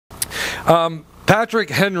Patrick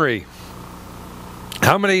Henry.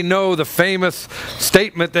 How many know the famous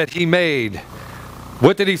statement that he made?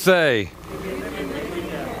 What did he say?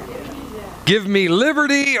 Give me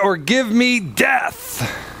liberty or give me death.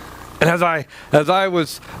 And as I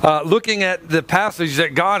was looking at the passage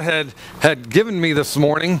that God had given me this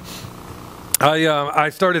morning, I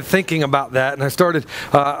started thinking about that, and I started,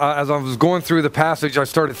 as I was going through the passage, I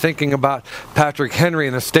started thinking about Patrick Henry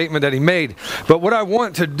and the statement that he made. But what I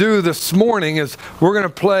want to do this morning is we're going to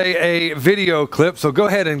play a video clip, so go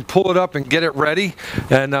ahead and pull it up and get it ready.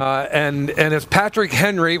 And it's Patrick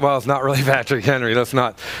Henry. Well, it's not really Patrick Henry. Let's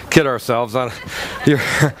not kid ourselves.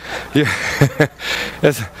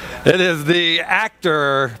 It is the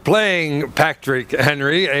actor playing Patrick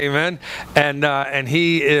Henry. Amen. And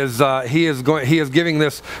he is giving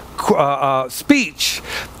this speech,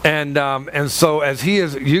 and so as he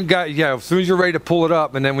is, as soon as you're ready to pull it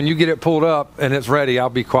up, and then when you get it pulled up and it's ready, I'll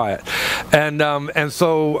be quiet. And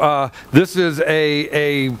so this is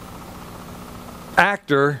a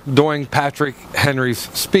actor doing Patrick Henry's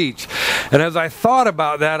speech. And as I thought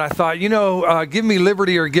about that, I thought, give me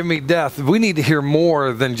liberty or give me death. We need to hear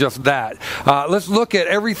more than just that. Let's look at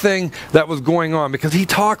everything that was going on, because he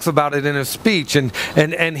talks about it in his speech, and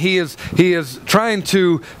he is trying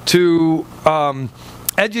to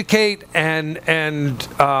educate and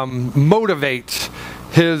motivate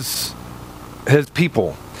his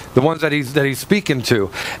people, the ones that he's speaking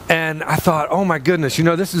to. And I thought, oh my goodness,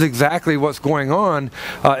 this is exactly what's going on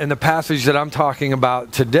in the passage that I'm talking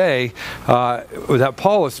about today, that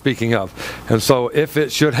Paul is speaking of. And so if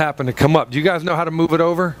it should happen to come up, do you guys know how to move it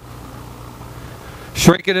over?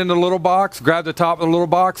 Shrink it into the little box, grab the top of the little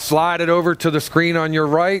box, slide it over to the screen on your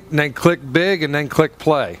right, and then click big, and then click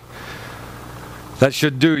play. That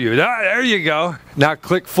should do you. There you go. Now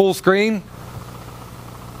click full screen.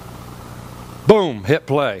 Boom, hit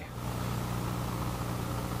play.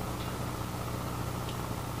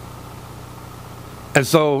 And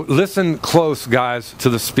so listen close, guys, to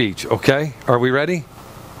the speech, okay? Are we ready?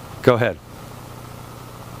 Go ahead.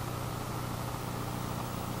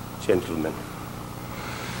 Gentlemen,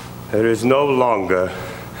 there is no longer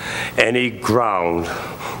any ground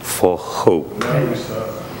for hope.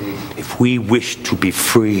 If we wish to be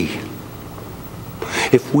free,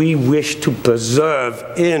 if we wish to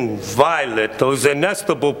preserve inviolate those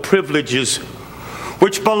inestimable privileges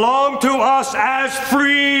which belong to us as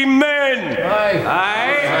free men,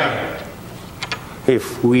 aye.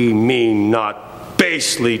 If we mean not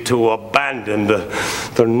basely to abandon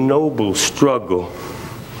the noble struggle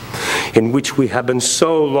in which we have been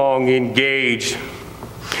so long engaged,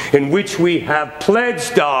 in which we have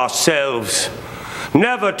pledged ourselves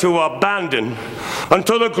never to abandon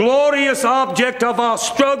until the glorious object of our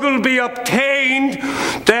struggle be obtained,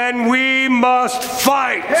 then we must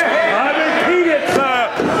fight. I repeat it, sir.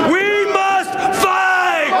 We must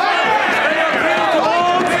fight!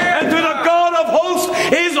 And to the God of hosts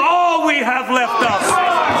is all we have left us.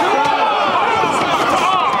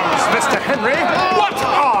 Arms, Mr. Henry. What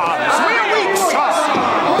arms? We're weak, sir.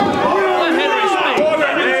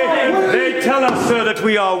 They tell us, sir, that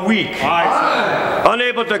we are weak.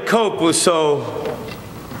 Unable to cope with so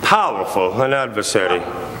powerful an adversary.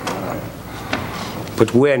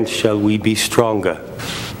 But when shall we be stronger?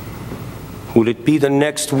 Will it be the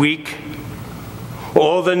next week?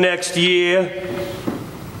 Or the next year?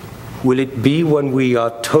 Will it be when we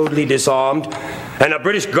are totally disarmed and a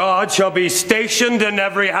British Guard shall be stationed in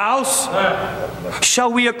every house?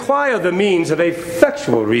 Shall we acquire the means of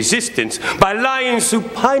effectual resistance by lying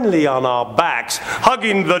supinely on our backs,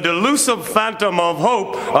 hugging the delusive phantom of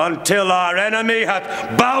hope until our enemy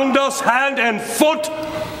hath bound us hand and foot?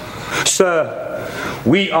 Sir,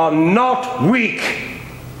 we are not weak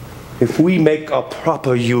if we make a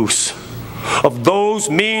proper use of those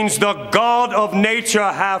means the God of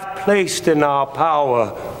nature hath placed in our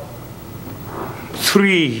power.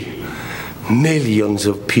 3 millions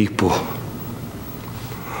of people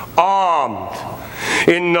armed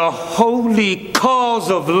in the holy cause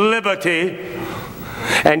of liberty,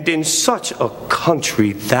 and in such a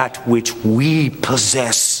country that which we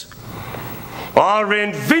possess are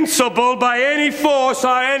invincible by any force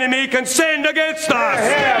our enemy can send against us.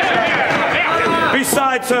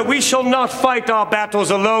 Besides, sir, we shall not fight our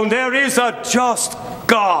battles alone. There is a just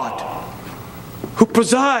God who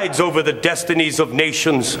presides over the destinies of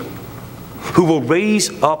nations, who will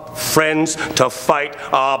raise up friends to fight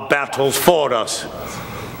our battles for us.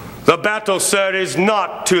 The battle, sir, is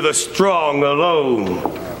not to the strong alone.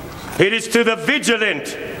 It is to the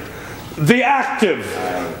vigilant, the active,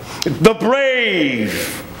 the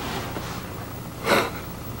brave.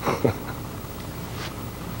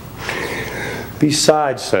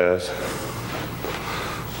 Besides, sirs,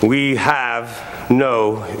 we have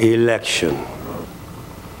no election.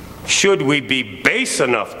 Should we be base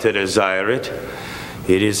enough to desire it,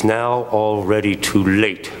 it is now already too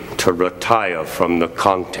late to retire from the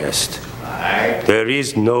contest. There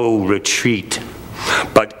is no retreat,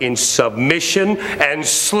 but in submission and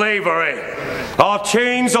slavery. Our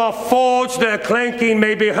chains are forged, their clanking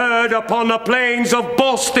may be heard upon the plains of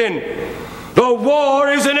Boston. The war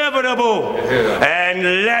is inevitable,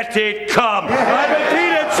 and let it come. I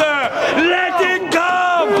repeat it, sir, let it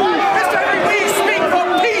come! Mr. Henry, we speak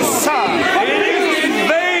for peace, sir! It is in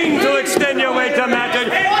vain to extenuate the matter.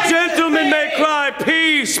 Gentlemen may cry,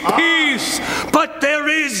 peace, peace, but there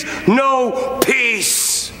is no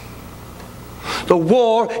peace. The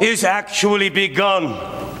war is actually begun.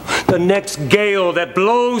 The next gale that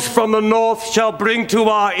blows from the north shall bring to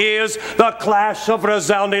our ears the clash of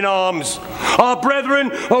resounding arms. Our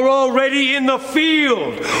brethren are already in the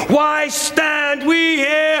field. Why stand we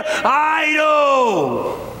here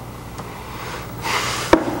idle?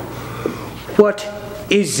 What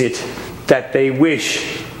is it that they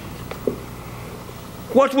wish?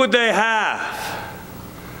 What would they have?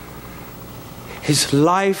 Is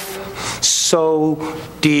life so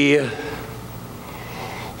dear?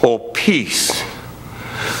 Or peace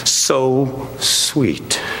so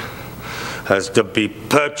sweet as to be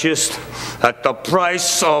purchased at the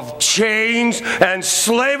price of chains and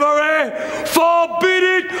slavery?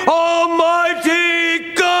 Forbid it,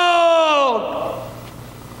 Almighty God!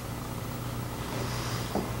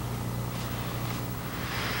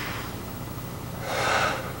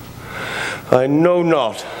 I know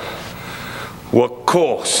not what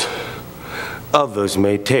course others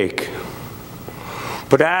may take.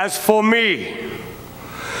 But as for me,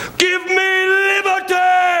 give me liberty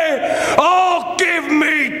or give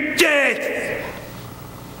me death.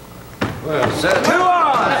 Well said. To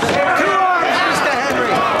arms! To arms, Mr.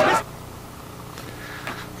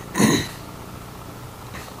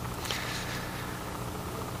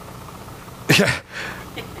 Yeah.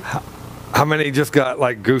 How many just got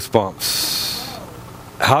like goosebumps?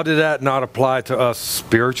 How did that not apply to us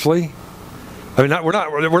spiritually? I mean, we're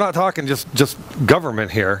not talking just government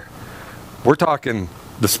here. We're talking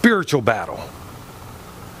the spiritual battle.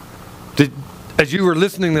 As you were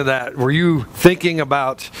listening to that, were you thinking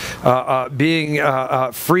about being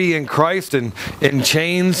free in Christ and in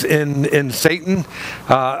chains in Satan,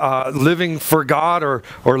 living for God or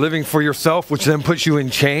living for yourself, which then puts you in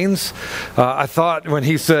chains? I thought when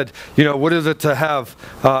he said, you know, what is it to have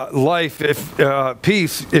life,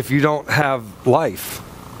 peace, if you don't have life?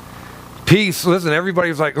 Peace, listen,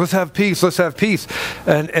 everybody's like, let's have peace, let's have peace.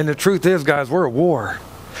 And the truth is, guys, we're at war.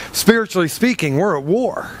 Spiritually speaking, we're at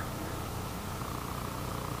war.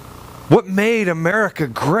 What made America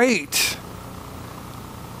great?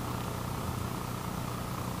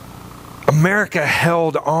 America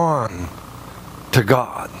held on to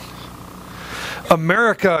God.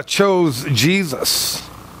 America chose Jesus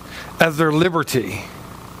as their liberty.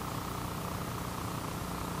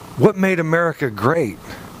 What made America great?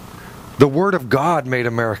 The Word of God made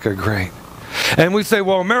America great. And we say,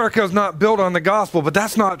 well, America is not built on the gospel, but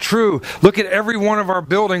that's not true. Look at every one of our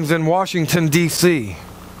buildings in Washington, D.C.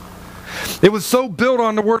 It was so built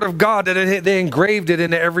on the Word of God that they engraved it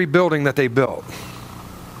into every building that they built.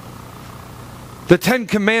 The Ten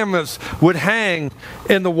Commandments would hang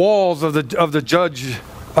in the walls of the judge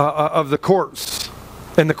of the courts,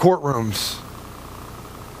 in the courtrooms.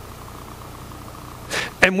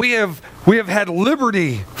 And we have had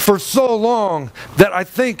liberty for so long that I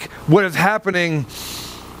think what is happening,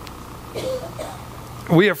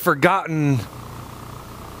 we have forgotten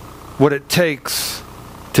what it takes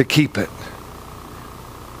to keep it.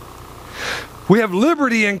 We have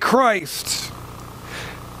liberty in Christ.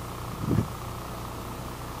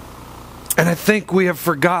 And I think we have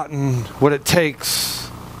forgotten what it takes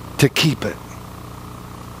to keep it.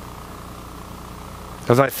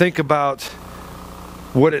 As I think about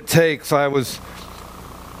what it takes,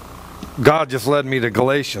 God just led me to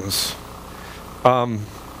Galatians. So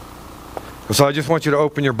I just want you to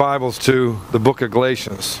open your Bibles to the book of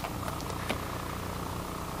Galatians.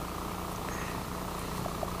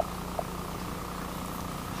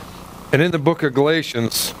 And in the book of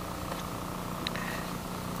Galatians,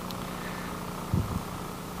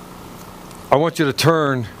 I want you to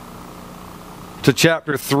turn to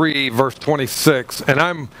chapter 3, verse 26. And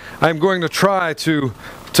I'm going to try to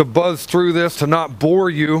buzz through this, to not bore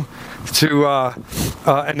you,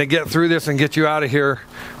 and to get through this and get you out of here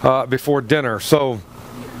before dinner. So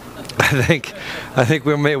I think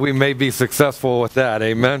we may be successful with that.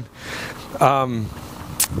 Amen.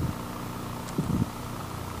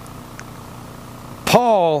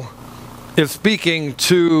 Paul is speaking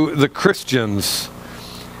to the Christians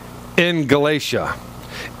in Galatia,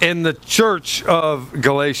 in the church of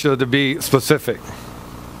Galatia to be specific.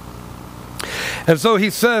 And so he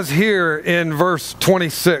says here in verse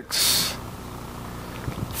 26,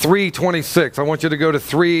 3:26. I want you to go to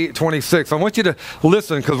 3:26. I want you to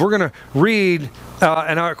listen, because we're going to read,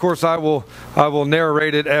 and of course I will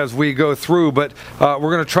narrate it as we go through, but we're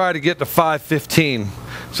going to try to get to 5:15,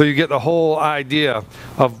 so you get the whole idea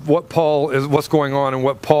of what's going on and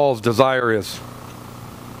what Paul's desire is.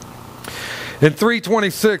 In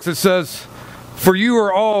 3:26 it says, "For you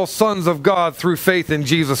are all sons of God through faith in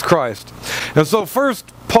Jesus Christ." And so first,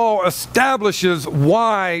 Paul establishes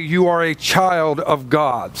why you are a child of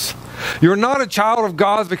God's. You're not a child of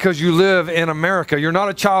God because you live in America. You're not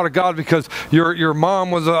a child of God because your mom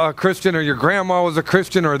was a Christian or your grandma was a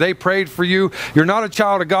Christian or they prayed for you. You're not a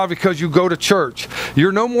child of God because you go to church.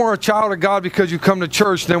 You're no more a child of God because you come to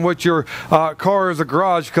church than what your car is a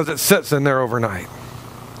garage because it sits in there overnight.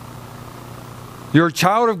 You're a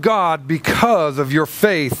child of God because of your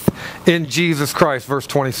faith in Jesus Christ, verse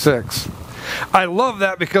 26. I love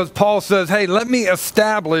that because Paul says, hey, let me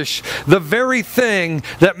establish the very thing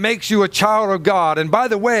that makes you a child of God. And by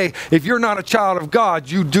the way, if you're not a child of God,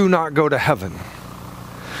 you do not go to heaven.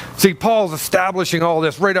 See, Paul's establishing all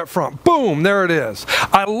this right up front. Boom, there it is.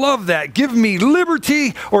 I love that. Give me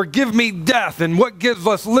liberty or give me death. And what gives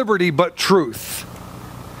us liberty but truth?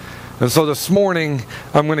 And so this morning,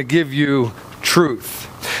 I'm going to give you truth.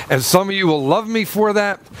 And some of you will love me for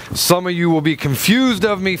that. Some of you will be confused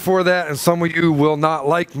of me for that. And some of you will not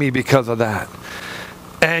like me because of that.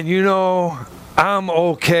 And you know, I'm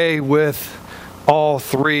okay with all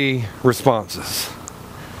three responses.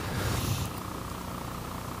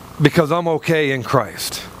 Because I'm okay in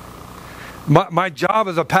Christ. My job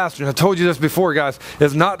as a pastor, and I told you this before, guys,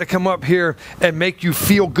 is not to come up here and make you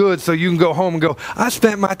feel good so you can go home and go, I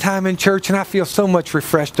spent my time in church and I feel so much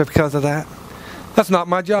refreshed because of that. That's not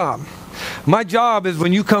my job. My job is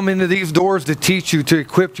when you come into these doors to teach you, to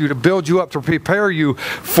equip you, to build you up, to prepare you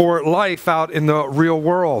for life out in the real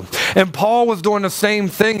world. And Paul was doing the same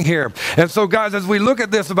thing here. And so, guys, as we look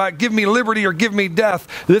at this about give me liberty or give me death,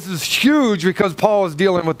 this is huge because Paul is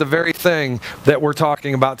dealing with the very thing that we're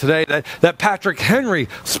talking about today, that Patrick Henry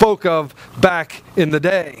spoke of back in the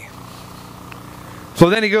day. So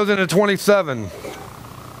then he goes into 27.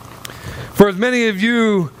 For as many of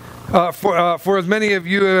you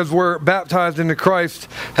as were baptized into Christ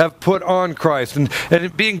have put on Christ. And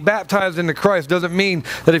being baptized into Christ doesn't mean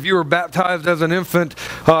that if you were baptized as an infant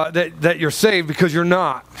that you're saved, because you're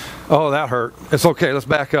not. Oh, that hurt. It's okay. Let's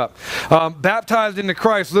back up. Baptized into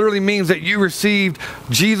Christ literally means that you received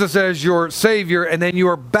Jesus as your Savior, and then you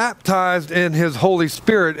are baptized in His Holy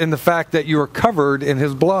Spirit in the fact that you are covered in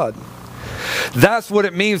His blood. That's what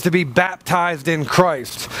it means to be baptized in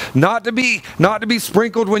Christ. Not to be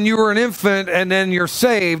sprinkled when you were an infant and then you're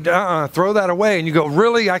saved. Throw that away. And you go,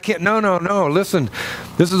 really? I can't. No. Listen,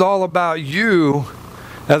 this is all about you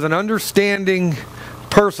as an understanding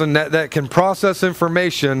person that can process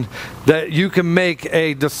information, that you can make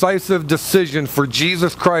a decisive decision for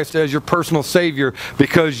Jesus Christ as your personal Savior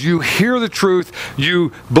because you hear the truth,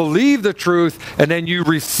 you believe the truth, and then you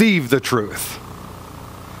receive the truth.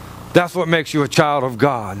 That's what makes you a child of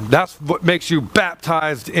God. That's what makes you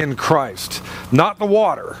baptized in Christ. Not the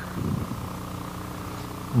water,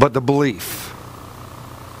 but the belief.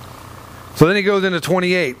 So then he goes into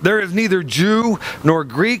 28. There is neither Jew nor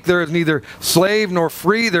Greek. There is neither slave nor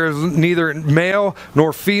free. There is neither male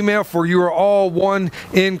nor female, for you are all one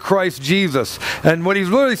in Christ Jesus. And what he's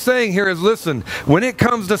really saying here is, listen, when it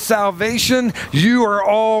comes to salvation, you are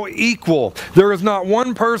all equal. There is not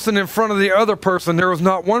one person in front of the other person. There is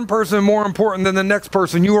not one person more important than the next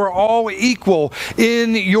person. You are all equal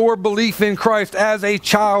in your belief in Christ as a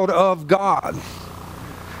child of God.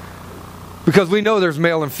 Because we know there's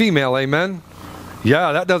male and female, amen?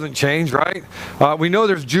 Yeah, that doesn't change, right? We know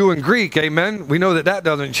there's Jew and Greek, amen? We know that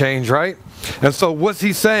doesn't change, right? And so what's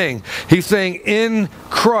he saying? He's saying in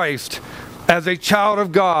Christ, as a child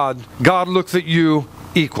of God, God looks at you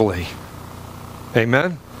equally.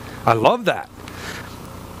 Amen? I love that.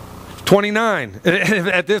 29.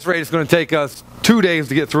 At this rate, it's going to take us 2 days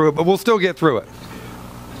to get through it, but we'll still get through it.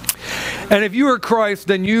 And if you are Christ,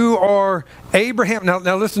 then you are Abraham.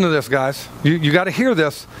 Now listen to this, guys. You got to hear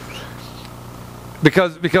this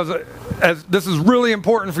because as this is really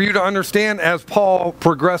important for you to understand as Paul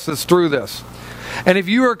progresses through this. And if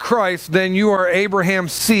you are Christ, then you are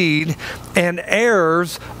Abraham's seed and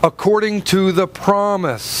heirs according to the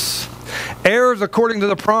promise. Heirs according to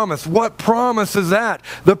the promise. What promise is that?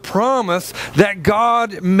 The promise that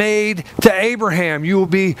God made to Abraham. You will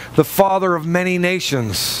be the father of many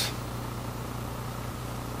nations.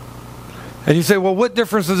 And you say, well, what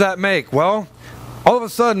difference does that make? Well, all of a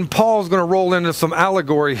sudden, Paul's going to roll into some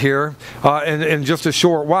allegory here in just a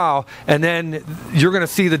short while, and then you're going to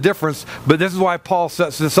see the difference. But this is why Paul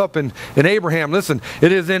sets this up in Abraham. Listen,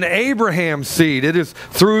 it is in Abraham's seed. It is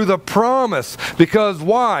through the promise. Because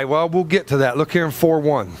why? Well, we'll get to that. Look here in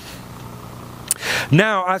 4:1.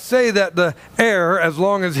 Now, I say that the heir, as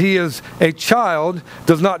long as he is a child,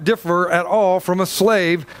 does not differ at all from a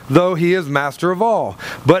slave, though he is master of all,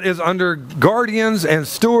 but is under guardians and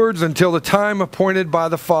stewards until the time appointed by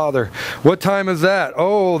the Father. What time is that?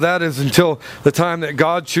 Oh, that is until the time that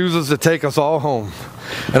God chooses to take us all home.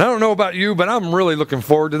 And I don't know about you, but I'm really looking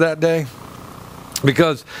forward to that day.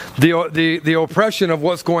 Because the oppression of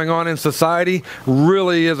what's going on in society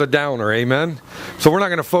really is a downer, amen? So we're not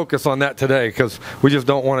going to focus on that today because we just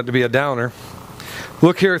don't want it to be a downer.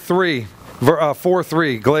 Look here,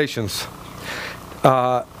 4:3, Galatians.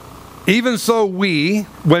 Even so we,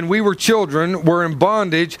 when we were children, were in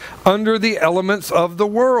bondage under the elements of the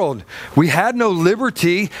world. We had no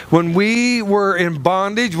liberty when we were in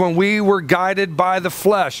bondage, when we were guided by the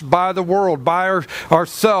flesh, by the world, by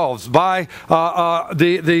ourselves, by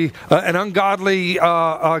an ungodly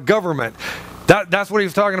government. That's what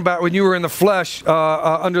he's talking about when you were in the flesh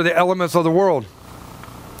under the elements of the world.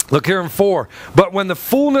 Look here in 4. But when the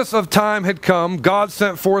fullness of time had come, God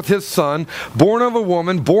sent forth his Son, born of a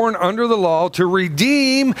woman, born under the law, to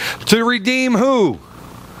redeem who?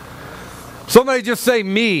 Somebody just say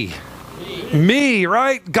me. Me,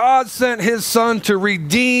 right? God sent his Son to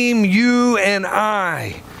redeem you and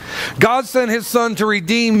I. God sent his Son to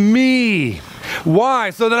redeem me. Why?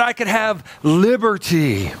 So that I could have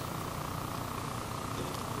liberty.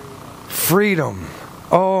 Freedom.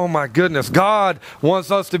 Oh my goodness. God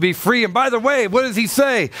wants us to be free. And by the way, what does he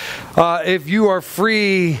say? If you are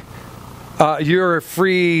free, you're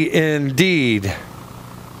free indeed.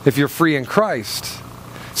 If you're free in Christ.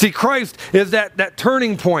 See, Christ is that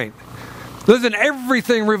turning point. Listen,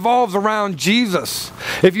 everything revolves around Jesus.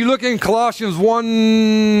 If you look in Colossians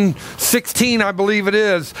 1:16, I believe it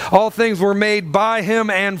is, all things were made by him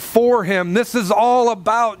and for him. This is all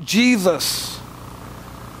about Jesus.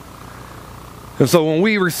 And so when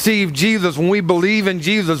we receive Jesus, when we believe in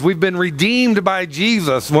Jesus, we've been redeemed by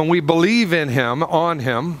Jesus. When we believe in him, on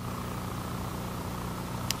him,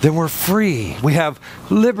 then we're free. We have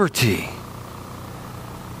liberty.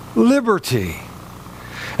 Liberty.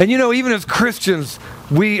 And you know, even as Christians,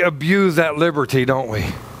 we abuse that liberty, don't we?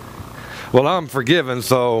 Well, I'm forgiven,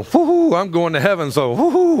 so whoo-hoo, I'm going to heaven, so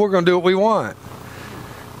whoo-hoo, we're going to do what we want.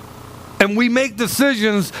 And we make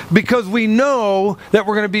decisions because we know that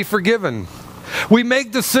we're going to be forgiven. We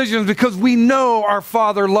make decisions because we know our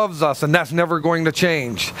Father loves us, and that's never going to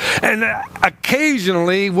change. And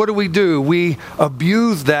occasionally, what do? We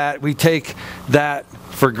abuse that. We take that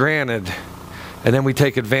for granted, and then we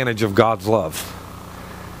take advantage of God's love.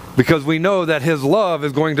 Because we know that his love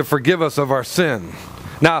is going to forgive us of our sin.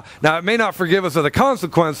 Now it may not forgive us of the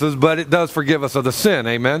consequences, but it does forgive us of the sin.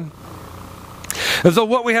 Amen? And so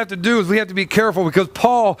what we have to do is we have to be careful, because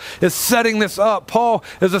Paul is setting this up. Paul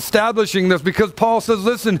is establishing this because Paul says,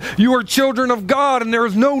 listen, you are children of God and there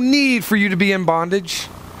is no need for you to be in bondage.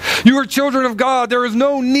 You are children of God. There is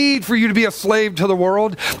no need for you to be a slave to the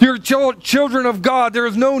world. You're children of God. There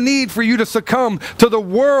is no need for you to succumb to the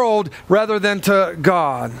world rather than to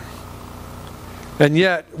God. And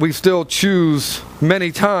yet we still choose,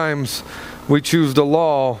 many times, we choose the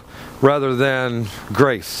law rather than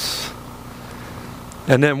grace.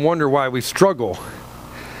 And then wonder why we struggle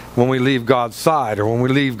when we leave God's side or when we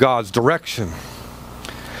leave God's direction.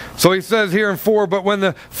 So he says here in 4, but when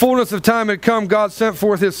the fullness of time had come, God sent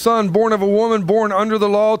forth his Son, born of a woman, born under the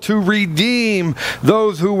law, to redeem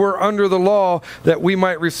those who were under the law, that we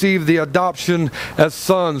might receive the adoption as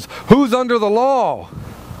sons. Who's under the law?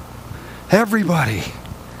 Everybody.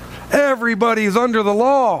 Everybody is under the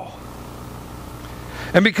law.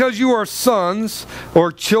 And because you are sons,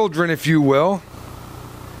 or children if you will,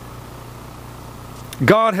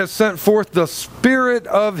 God has sent forth the Spirit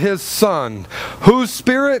of his Son. Whose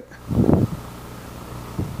Spirit?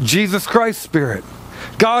 Jesus Christ's Spirit.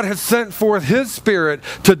 God has sent forth his Spirit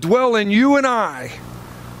to dwell in you and I,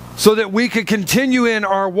 so that we could continue in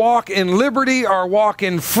our walk in liberty, our walk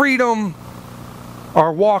in freedom,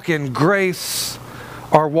 our walk in grace,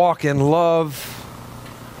 our walk in love,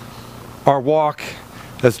 our walk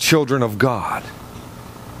as children of God.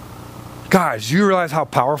 Guys, you realize how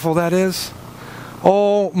powerful that is?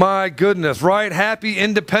 Oh my goodness, right? Happy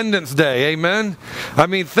Independence Day, amen? I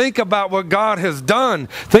mean, think about what God has done.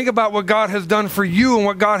 Think about what God has done for you and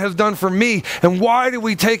what God has done for me. And why do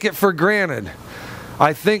we take it for granted?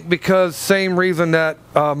 I think because same reason that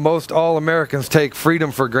most all Americans take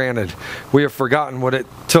freedom for granted. We have forgotten what it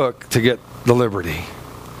took to get the liberty.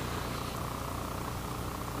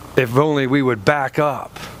 If only we would back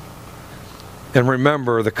up and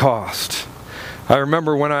remember the cost. I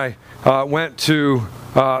remember when I went to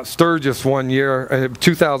Sturgis one year, in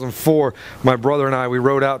 2004, my brother and I, we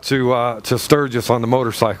rode out to Sturgis on the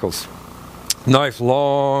motorcycles. Nice,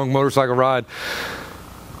 long motorcycle ride.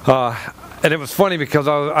 And it was funny because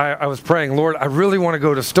I was praying, Lord, I really want to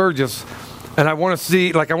go to Sturgis. And I want to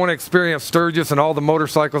see, I want to experience Sturgis and all the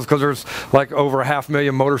motorcycles, because there's like over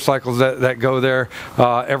 500,000 motorcycles that go there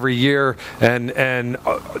every year. And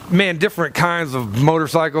man, different kinds of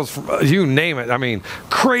motorcycles, you name it. I mean,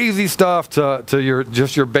 crazy stuff to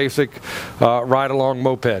your basic ride-along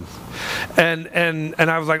moped. And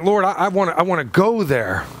I was like, Lord, I want to go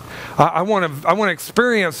there. I want to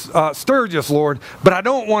experience Sturgis, Lord, but I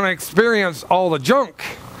don't want to experience all the junk.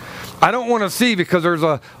 I don't want to see, because there's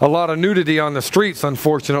a lot of nudity on the streets,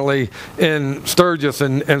 unfortunately, in Sturgis,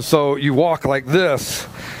 and so you walk like this,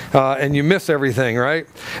 and you miss everything, right?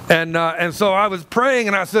 And so I was praying,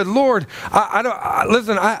 and I said, Lord,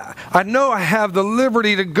 I know I have the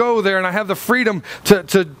liberty to go there, and I have the freedom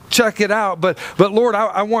to check it out, but Lord,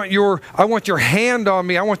 I want your hand on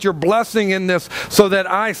me. I want your blessing in this, so that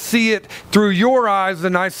I see it through your eyes,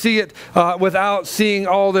 and I see it without seeing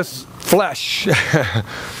all this flesh.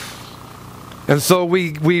 And so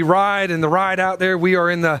we ride, and the ride out there, we are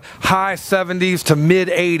in the high 70s to mid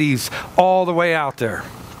 80s all the way out there.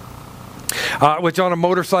 Which on a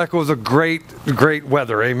motorcycle is a great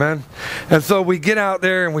weather, amen? And so we get out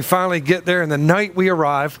there, and we finally get there, and the night we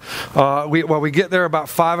arrive, we get there about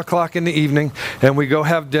 5 o'clock in the evening, and we go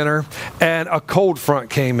have dinner, and a cold front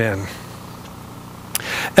came in.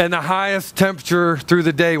 And the highest temperature through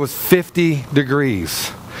the day was 50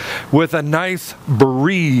 degrees with a nice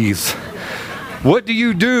breeze. What do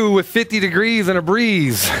you do with 50 degrees and a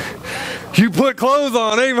breeze? You put clothes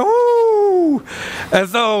on, amen? Woo! And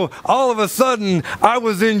so all of a sudden, I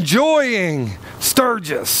was enjoying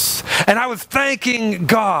Sturgis, and I was thanking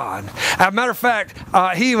God. As a matter of fact,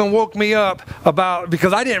 he even woke me up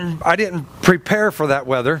because I didn't prepare for that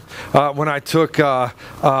weather when I took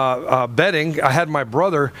bedding. I had my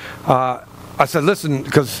brother. I said, listen,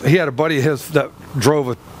 because he had a buddy of his that drove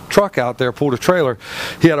a truck out there, pulled a trailer.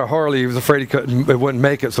 He had a Harley. He was afraid it wouldn't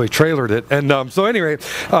make it, so he trailered it. And so anyway,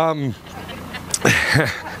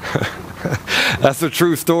 that's a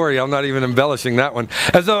true story. I'm not even embellishing that one.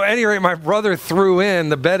 And so anyway, my brother threw in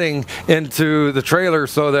the bedding into the trailer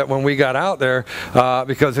so that when we got out there,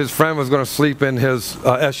 because his friend was going to sleep in his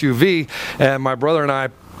SUV, and my brother and I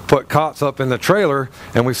put cots up in the trailer,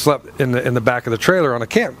 and we slept in the back of the trailer on a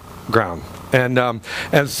campground.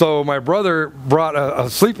 And so my brother brought a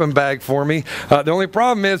sleeping bag for me. The only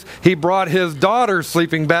problem is he brought his daughter's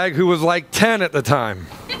sleeping bag, who was like 10 at the time.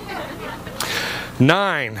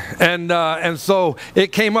 9. And so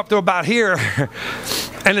it came up to about here,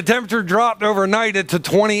 and the temperature dropped overnight to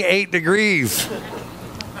 28 degrees.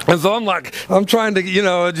 And so I'm trying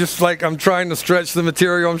to, I'm trying to stretch the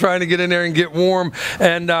material. I'm trying to get in there and get warm.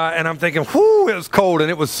 And I'm thinking, whoo, it was cold. And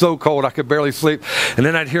it was so cold, I could barely sleep. And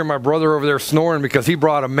then I'd hear my brother over there snoring, because he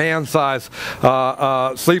brought a man-size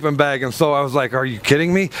sleeping bag. And so I was like, are you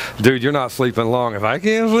kidding me? Dude, you're not sleeping long. If I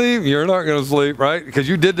can't sleep, you're not going to sleep, right? Because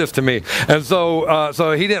you did this to me. And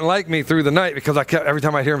so he didn't like me through the night, because every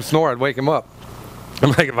time I hear him snore, I'd wake him up. I'm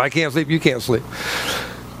like, if I can't sleep, you can't sleep.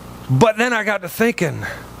 But then I got to thinking,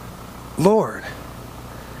 Lord,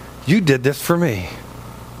 you did this for me.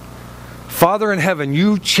 Father in heaven,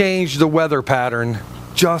 you changed the weather pattern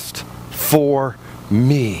just for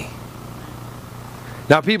me.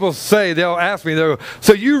 Now people say, they'll ask me, they'll go,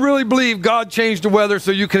 so you really believe God changed the weather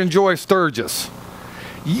so you can enjoy Sturgis?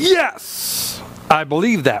 Yes, I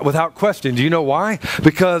believe that without question. Do you know why?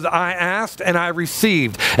 Because I asked and I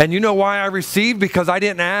received. And you know why I received? Because I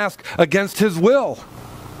didn't ask against His will.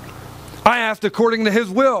 I asked according to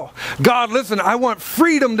His will. God, listen, I want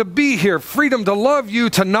freedom to be here, freedom to love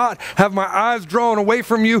you, to not have my eyes drawn away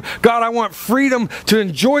from you. God, I want freedom to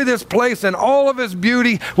enjoy this place and all of its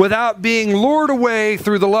beauty without being lured away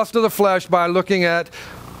through the lust of the flesh by looking at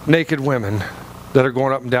naked women that are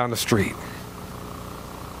going up and down the street.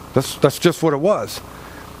 That's just what it was.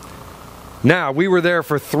 Now, we were there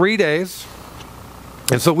for 3 days.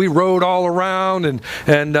 And so we rode all around and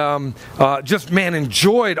just, man,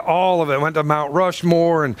 enjoyed all of it. Went to Mount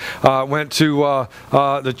Rushmore and went to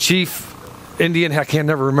the Chief Indian, I can't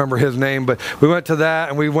never remember his name, but we went to that,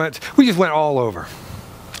 and we just went all over.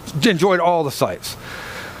 Enjoyed all the sights.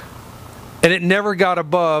 And it never got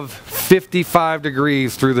above 55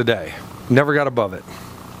 degrees through the day. Never got above it.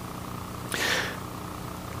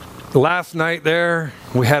 Last night there,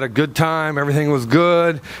 we had a good time. Everything was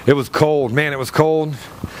good. It was cold. Man, it was cold.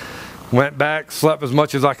 Went back, slept as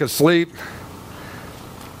much as I could sleep.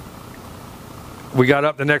 We got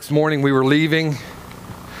up the next morning. We were leaving,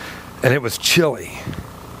 and it was chilly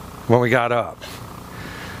when we got up.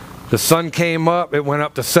 The sun came up. It went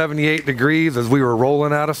up to 78 degrees as we were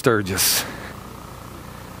rolling out of Sturgis.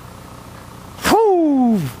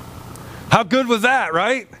 Whew! How good was that,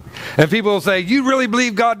 right? And people will say, you really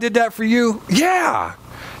believe God did that for you? Yeah.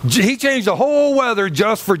 He changed the whole weather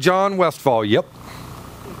just for John Westfall. Yep.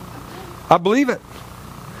 I believe it.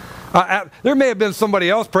 There may have been somebody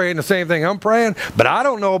else praying the same thing I'm praying, but I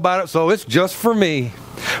don't know about it, so it's just for me.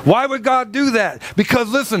 Why would God do that? Because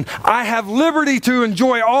listen, I have liberty to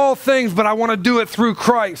enjoy all things, but I want to do it through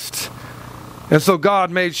Christ. And so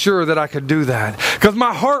God made sure that I could do that. Because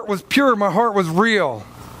my heart was pure, my heart was real.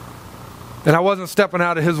 And I wasn't stepping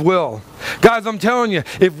out of His will. Guys, I'm telling you,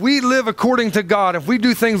 if we live according to God, if we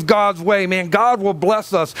do things God's way, man, God will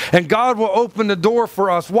bless us and God will open the door for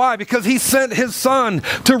us. Why? Because He sent His Son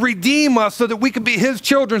to redeem us so that we could be His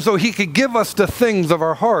children, so He could give us the things of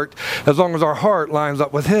our heart as long as our heart lines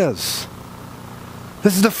up with His.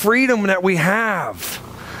 This is the freedom that we have.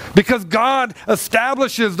 Because God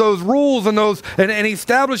establishes those rules and He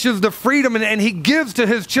establishes the freedom and He gives to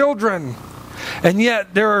His children. And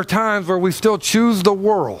yet there are times where we still choose the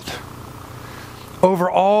world over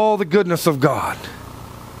all the goodness of God.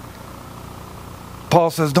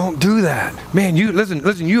 Paul says, don't do that. Man,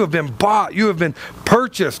 listen, you have been bought, you have been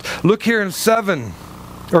purchased. Look here in 7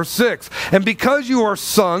 or 6. And because you are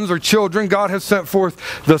sons or children, God has sent forth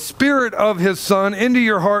the Spirit of His Son into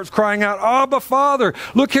your hearts, crying out, Abba, Father.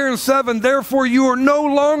 Look here in 7. Therefore you are no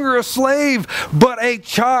longer a slave, but a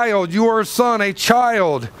child. You are a son, a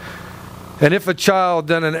child. And if a child,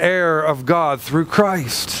 then an heir of God through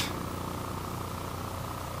Christ.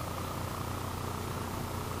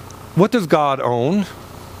 What does God own?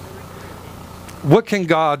 What can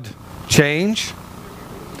God change?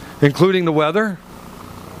 Including the weather?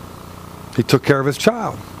 He took care of His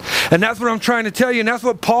child. And that's what I'm trying to tell you. And that's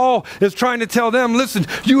what Paul is trying to tell them. Listen,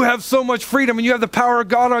 you have so much freedom and you have the power of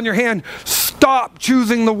God on your hand. Stop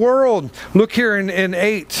choosing the world. Look here in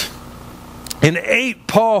 8. In 8,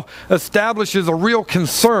 Paul establishes a real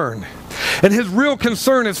concern. And his real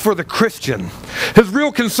concern is for the Christian. His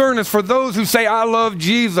real concern is for those who say, I love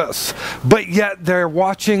Jesus, but yet they're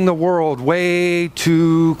watching the world way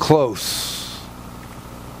too close.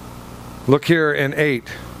 Look here in 8.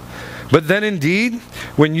 But then indeed,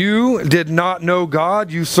 when you did not know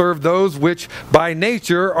God, you served those which by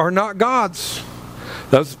nature are not God's.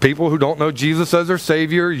 Those people who don't know Jesus as their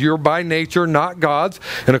Savior, you're by nature not God's.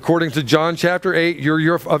 And according to John chapter 8,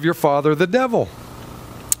 you're of your father, the devil.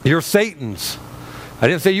 You're Satan's. I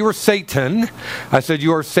didn't say you were Satan. I said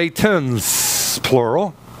you are Satan's,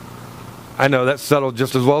 plural. I know that's settled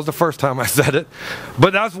just as well as the first time I said it.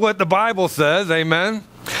 But that's what the Bible says, amen?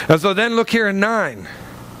 And so then look here in 9.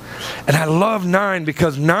 And I love 9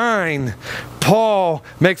 because 9, Paul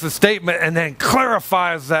makes a statement and then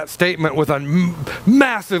clarifies that statement with a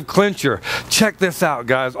massive clincher. Check this out,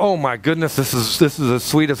 guys. Oh my goodness, this is as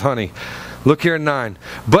sweet as honey. Look here in 9.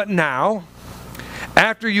 But now,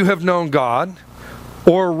 after you have known God,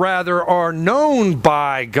 or rather are known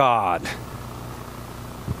by God.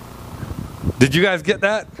 Did you guys get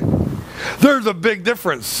that? There's a big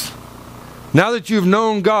difference. Now that you've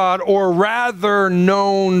known God, or rather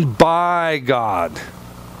known by God.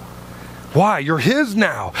 Why? You're His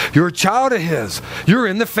now. You're a child of His. You're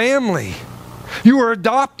in the family. You are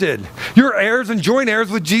adopted. You're heirs and joint heirs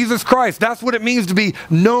with Jesus Christ. That's what it means to be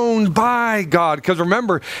known by God. Because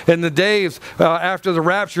remember, in the days after the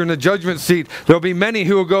rapture and the judgment seat, there'll be many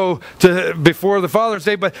who will go to before the Father and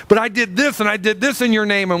say, but I did this and I did this in your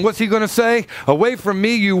name. And what's He going to say? Away from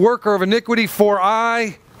me, you worker of iniquity, for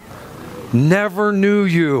I never knew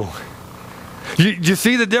you. You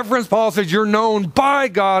see the difference? Paul says you're known by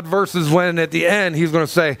God versus when at the end He's going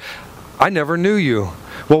to say, I never knew you.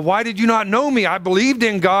 Well, why did you not know me? I believed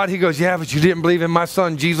in God. He goes, yeah, but you didn't believe in my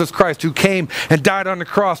Son, Jesus Christ, who came and died on the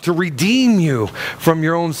cross to redeem you from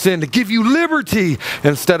your own sin, to give you liberty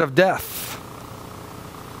instead of death.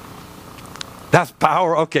 That's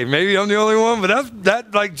power. Okay, maybe I'm the only one, but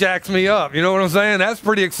that like jacks me up. You know what I'm saying? That's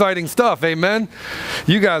pretty exciting stuff. Amen.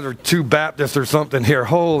 You guys are too Baptist or something here.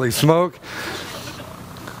 Holy smoke.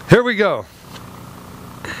 Here we go.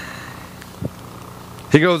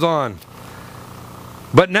 He goes on.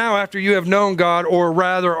 But now after you have known God, or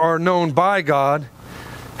rather are known by God,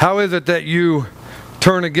 how is it that you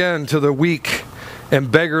turn again to the weak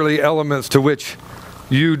and beggarly elements to which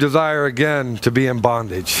you desire again to be in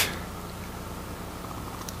bondage?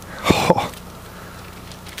 Oh.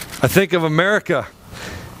 I think of America,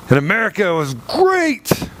 and America was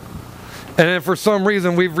great. And then for some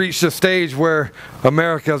reason we've reached a stage where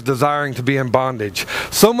America is desiring to be in bondage.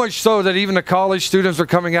 So much so that even the college students are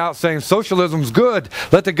coming out saying socialism's good.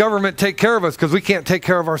 Let the government take care of us because we can't take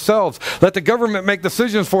care of ourselves. Let the government make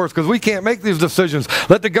decisions for us because we can't make these decisions.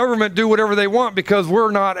 Let the government do whatever they want because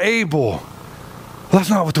we're not able. Well, that's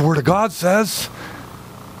not what the Word of God says.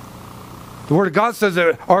 The Word of God says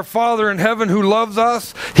that our Father in heaven who loves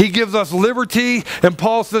us, He gives us liberty. And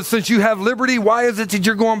Paul says, since you have liberty, why is it that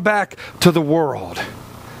you're going back to the world?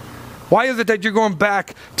 Why is it that you're going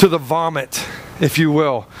back to the vomit, if you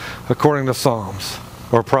will, according to Psalms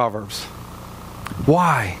or Proverbs?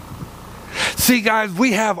 Why? See, guys,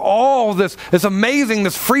 we have all this. It's amazing,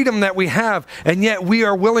 this freedom that we have, and yet we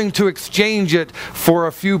are willing to exchange it for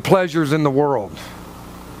a few pleasures in the world.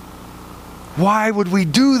 Why would we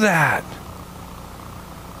do that?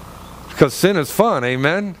 Because sin is fun,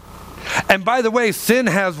 amen? And by the way, sin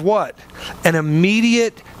has what? An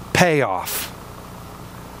immediate payoff.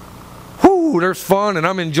 Whoo, there's fun and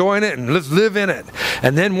I'm enjoying it and let's live in it.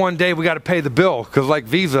 And then one day we got to pay the bill because like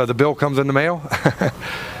Visa, the bill comes in the mail.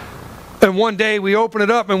 And one day we open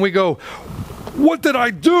it up and we go, what did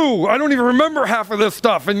I do? I don't even remember half of this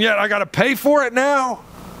stuff and yet I got to pay for it now.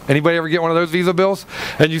 Anybody ever get one of those Visa bills?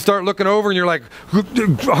 And you start looking over and you're like,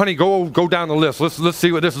 honey, go down the list. Let's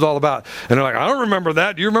see what this is all about. And they're like, I don't remember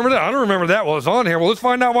that. Do you remember that? I don't remember that. Well, it's on here. Well, let's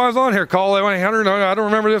find out why it's on here. Call 1-800. No, I don't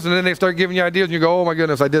remember this. And then they start giving you ideas and you go, oh my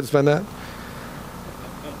goodness, I did spend that.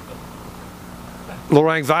 A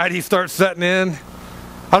little anxiety starts setting in.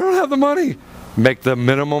 I don't have the money. Make the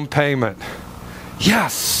minimum payment.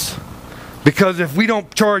 Yes. Because if we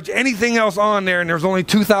don't charge anything else on there and there's only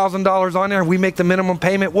 $2,000 on there, we make the minimum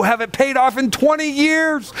payment, we'll have it paid off in 20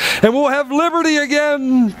 years and we'll have liberty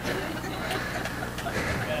again.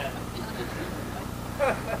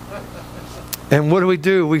 And what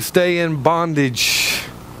do? We stay in bondage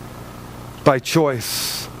by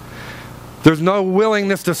choice. There's no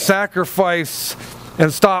willingness to sacrifice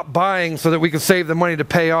and stop buying so that we can save the money to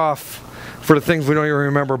pay off for the things we don't even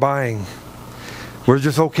remember buying. We're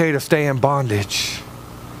just okay to stay in bondage.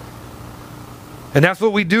 And that's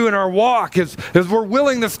what we do in our walk is we're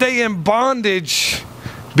willing to stay in bondage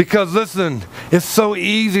because, listen, it's so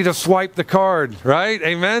easy to swipe the card, right?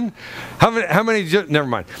 Amen? How many never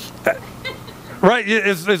mind. Right?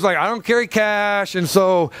 It's like, I don't carry cash, and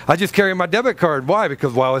so I just carry my debit card. Why?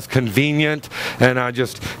 Because, well, it's convenient, and and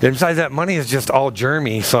besides that, money is just all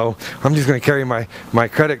germy, so I'm just going to carry my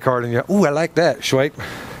credit card, and ooh, I like that, swipe.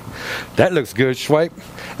 That looks good, swipe.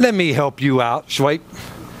 Let me help you out, swipe,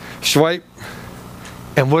 swipe.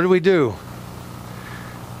 And what do?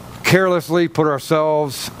 Carelessly put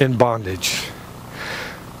ourselves in bondage.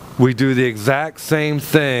 We do the exact same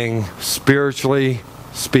thing, spiritually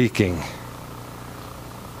speaking.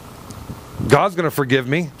 God's going to forgive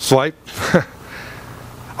me, swipe.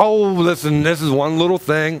 Oh, listen, this is one little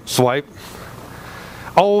thing, swipe.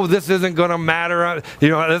 Oh, this isn't going to matter. You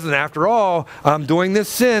know, listen, after all, I'm doing this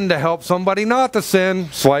sin to help somebody not to sin.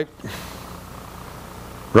 Swipe.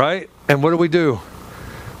 Right? And what do?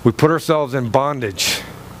 We put ourselves in bondage.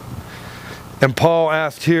 And Paul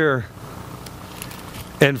asked here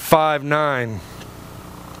in 5:9,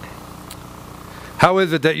 how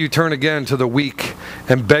is it that you turn again to the weak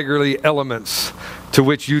and beggarly elements to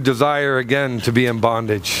which you desire again to be in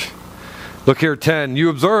bondage? Look here, 10. You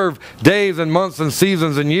observe days and months and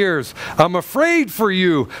seasons and years. I'm afraid for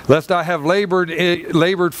you, lest I have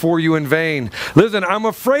labored for you in vain. Listen, I'm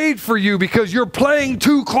afraid for you because you're playing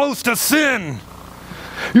too close to sin.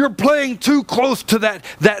 You're playing too close to that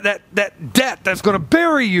debt that's going to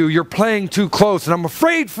bury you. You're playing too close. And I'm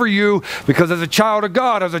afraid for you because as a child of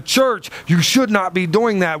God, as a church, you should not be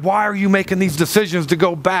doing that. Why are you making these decisions to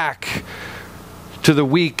go back to the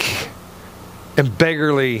weak and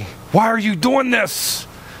beggarly? Why are you doing this?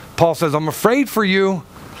 Paul says, I'm afraid for you.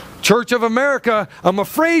 Church of America, I'm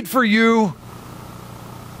afraid for you.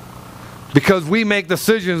 Because we make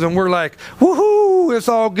decisions and we're like, woohoo, it's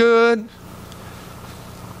all good.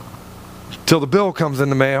 Till the bill comes in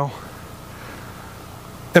the mail.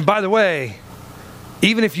 And by the way,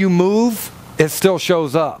 even if you move, it still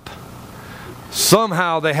shows up.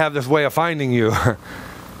 Somehow they have this way of finding you.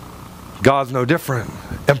 God's no different.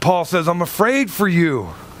 And Paul says, I'm afraid for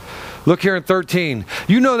you. Look here in 13.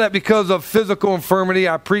 You know that because of physical infirmity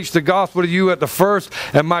I preached the gospel to you at the first,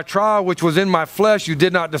 and my trial which was in my flesh you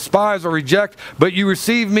did not despise or reject, but you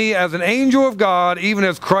received me as an angel of God, even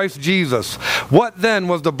as Christ Jesus. What then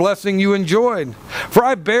was the blessing you enjoyed? For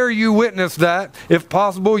I bear you witness that, if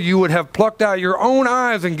possible, you would have plucked out your own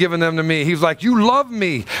eyes and given them to me. He's like, you love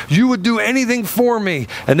me. You would do anything for me.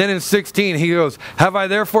 And then in 16 he goes, have I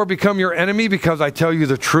therefore become your enemy because I tell you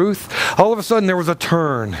the truth? All of a sudden there was a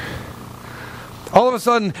turn. All of a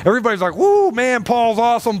sudden, everybody's like, woo, man, Paul's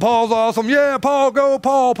awesome, Paul's awesome. Yeah, Paul, go,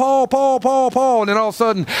 Paul, Paul, Paul, Paul, Paul. And then all of a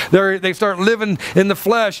sudden, they start living in the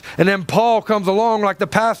flesh. And then Paul comes along like the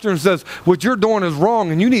pastor and says, what you're doing is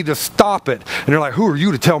wrong and you need to stop it. And they're like, who are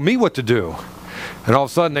you to tell me what to do? And all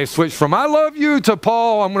of a sudden, they switch from, I love you, to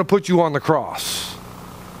Paul, I'm going to put you on the cross.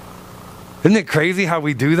 Isn't it crazy how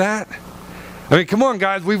we do that? I mean, come on,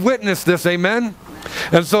 guys, we've witnessed this, amen?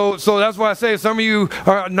 And so that's why I say some of you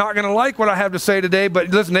are not going to like what I have to say today, but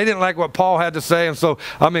listen, they didn't like what Paul had to say, and so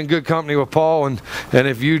I'm in good company with Paul, and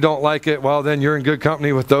if you don't like it, well, then you're in good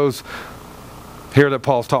company with those here that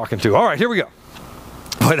Paul's talking to. All right, here we go.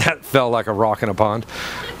 Boy, that fell like a rock in a pond.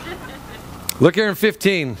 Look here in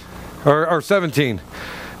 15, or 17.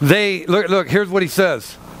 Look, here's what he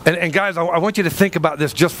says. And guys, I want you to think about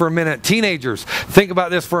this just for a minute. Teenagers, think about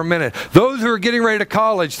this for a minute. Those who are getting ready to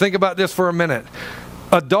college, think about this for a minute.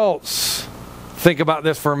 Adults, think about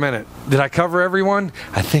this for a minute. Did I cover everyone?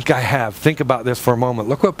 I think I have. Think about this for a moment.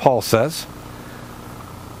 Look what Paul says.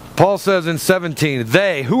 Paul says in 17,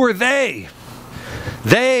 who are they?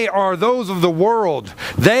 They are those of the world.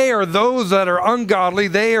 They are those that are ungodly.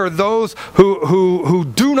 They are those who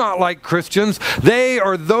do not like Christians. They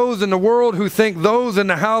are those in the world who think those in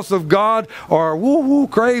the house of God are woo-woo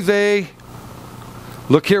crazy.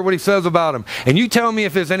 Look here what he says about them. And you tell me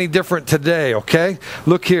if it's any different today, okay?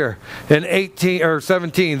 Look here in 18 or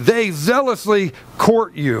 17. They zealously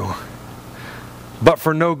court you, but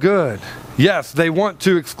for no good. Yes, they want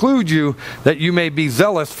to exclude you that you may be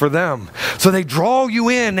zealous for them. So they draw you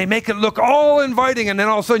in. They make it look all inviting. And then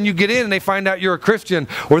all of a sudden you get in and they find out you're a Christian.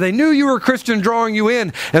 Or they knew you were a Christian drawing you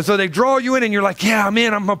in. And so they draw you in and you're like, yeah, I'm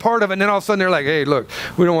in. I'm a part of it. And then all of a sudden they're like, hey, look,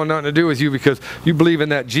 we don't want nothing to do with you because you believe in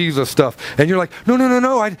that Jesus stuff. And you're like,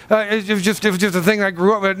 no. It was just a thing I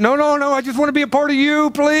grew up with. No. I just want to be a part of you,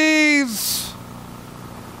 please.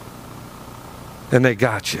 And they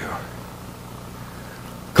got you.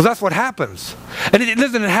 Because that's what happens. And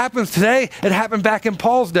listen, it happens today. It happened back in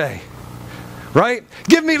Paul's day. Right?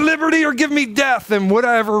 Give me liberty or give me death. And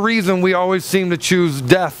whatever reason, we always seem to choose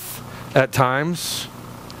death at times.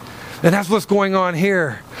 And that's what's going on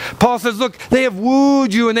here. Paul says, look, they have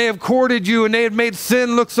wooed you and they have courted you and they have made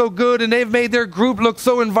sin look so good and they've made their group look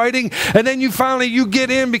so inviting. And then you get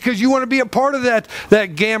in because you want to be a part of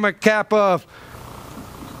that Gamma, Kappa,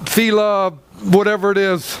 Phi, whatever it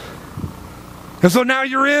is. And so now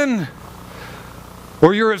you're in,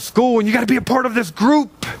 or you're at school and you got to be a part of this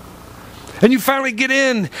group. And you finally get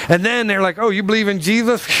in, and then they're like, oh, you believe in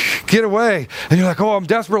Jesus? Get away. And you're like, oh, I'm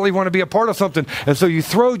desperately want to be a part of something. And so you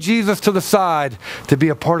throw Jesus to the side to be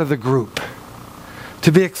a part of the group,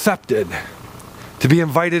 to be accepted, to be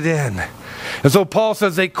invited in. And so Paul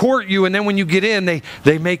says they court you, and then when you get in,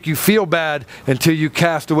 they make you feel bad until you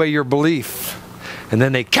cast away your belief. And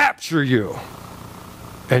then they capture you,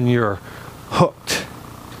 and you're hooked.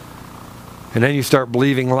 And then you start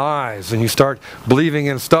believing lies and you start believing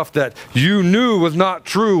in stuff that you knew was not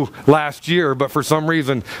true last year, but for some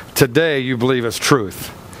reason today you believe it's truth.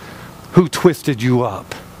 Who twisted you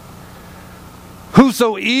up? Who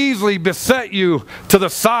so easily beset you to the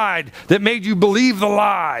side that made you believe the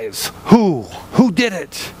lies? Who? Who did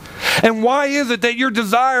it? And why is it that your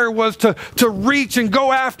desire was to reach and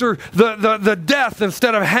go after the death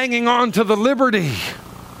instead of hanging on to the liberty?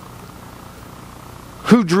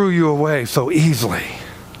 Who drew you away so easily?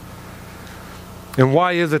 And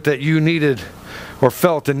why is it that you needed or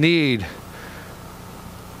felt the need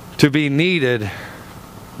to be needed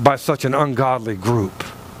by such an ungodly group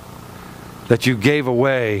that you gave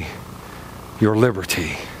away your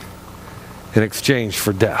liberty in exchange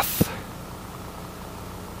for death?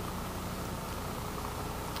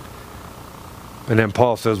 And then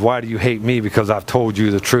Paul says, why do you hate me? Because I've told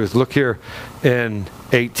you the truth. Look here in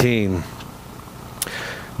 18.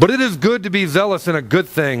 But it is good to be zealous in a good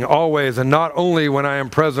thing always, and not only when I am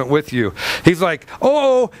present with you. He's like,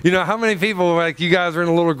 oh, you know, how many people, like, you guys are in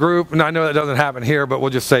a little group, and I know that doesn't happen here, but we'll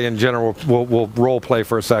just say in general, we'll role play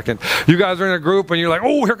for a second. You guys are in a group, and you're like,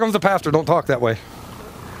 oh, here comes the pastor. Don't talk that way.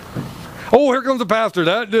 Oh, here comes the pastor.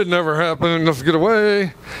 That did never happen. Let's get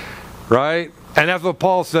away. Right? And that's what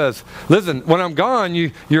Paul says. Listen, when I'm gone,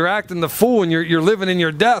 you're acting the fool and you're living in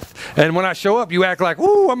your death. And when I show up, you act like,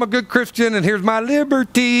 ooh, I'm a good Christian and here's my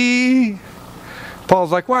liberty. Paul's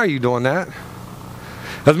like, why are you doing that?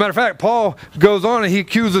 As a matter of fact, Paul goes on and he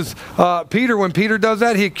accuses Peter. When Peter does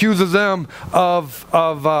that, he accuses them of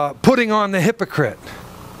putting on the hypocrite.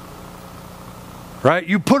 Right?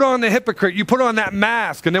 You put on the hypocrite. You put on that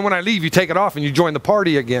mask. And then when I leave, you take it off and you join the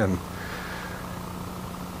party again.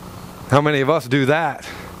 How many of us do that?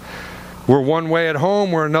 We're one way at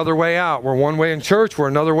home, we're another way out. We're one way in church, we're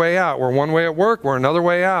another way out. We're one way at work, we're another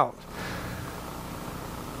way out.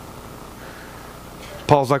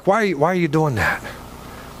 Paul's like, why are you doing that?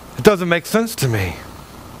 It doesn't make sense to me.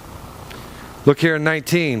 Look here in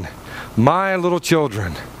 19. My little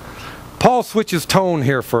children. Paul switches tone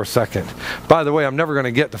here for a second. By the way, I'm never going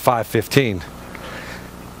to get to 5:15.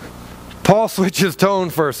 Paul switches tone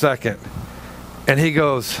for a second. And he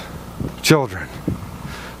goes, children,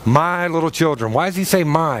 my little children. Why does he say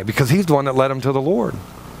my? Because he's the one that led them to the Lord.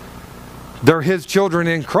 They're his children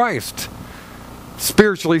in Christ,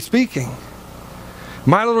 spiritually speaking.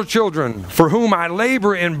 My little children, for whom I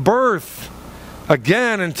labor in birth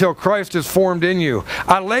again until Christ is formed in you.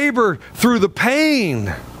 I labor through the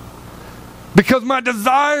pain because my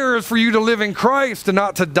desire is for you to live in Christ and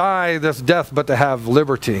not to die this death, but to have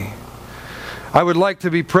liberty. I would like to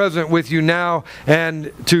be present with you now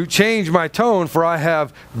and to change my tone, for I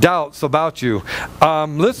have doubts about you.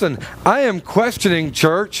 Listen, I am questioning,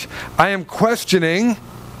 church. I am questioning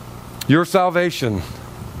your salvation.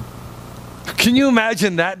 Can you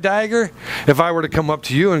imagine that dagger? If I were to come up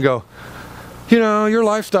to you and go, you know, your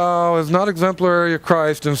lifestyle is not exemplary of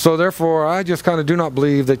Christ, and so therefore I just kind of do not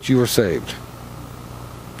believe that you are saved.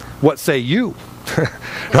 What say you?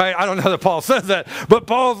 Right? I don't know that Paul says that, but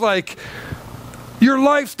Paul's like, your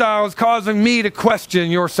lifestyle is causing me to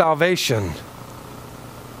question your salvation.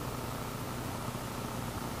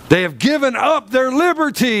 They have given up their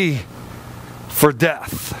liberty for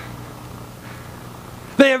death.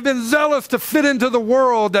 They have been zealous to fit into the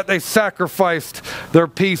world that they sacrificed their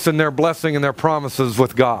peace and their blessing and their promises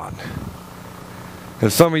with God.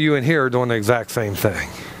 And some of you in here are doing the exact same thing.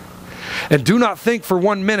 And do not think for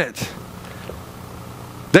 1 minute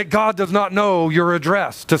that God does not know your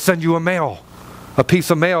address to send you a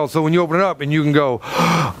piece of mail, so when you open it up and you can go,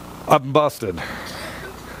 I'm busted.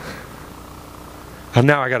 And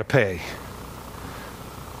now I got to pay.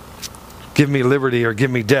 Give me liberty or give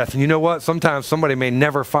me death. And you know what? Sometimes somebody may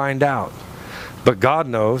never find out. But God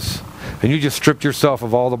knows. And you just stripped yourself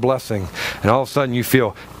of all the blessing. And all of a sudden you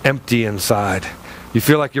feel empty inside. You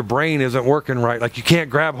feel like your brain isn't working right. Like you can't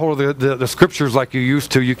grab hold of the scriptures like you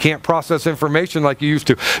used to. You can't process information like you used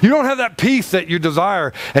to. You don't have that peace that you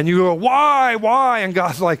desire. And you go, why? And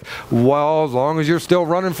God's like, well, as long as you're still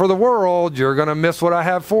running for the world, you're going to miss what I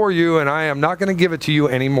have for you. And I am not going to give it to you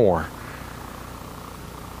anymore.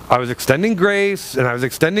 I was extending grace, and I was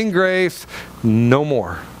extending grace. No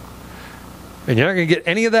more. And you're not going to get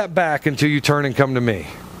any of that back until you turn and come to me.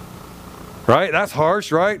 Right? That's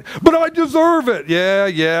harsh, right? But I deserve it.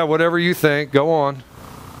 Yeah, whatever you think. Go on.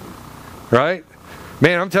 Right?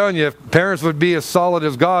 Man, I'm telling you, if parents would be as solid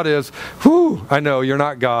as God is, whew, I know, you're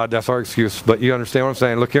not God. That's our excuse. But you understand what I'm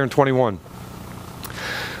saying. Look here in 21.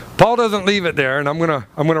 Paul doesn't leave it there, and I'm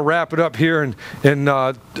gonna wrap it up here in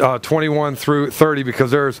 21 through 30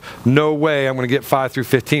 because there's no way I'm going to get 5 through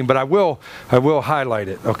 15, but I will highlight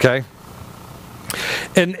it, okay?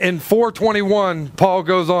 In 4:21, Paul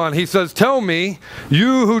goes on. He says, tell me,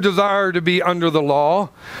 you who desire to be under the law,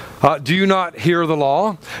 do you not hear the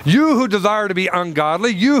law? You who desire to be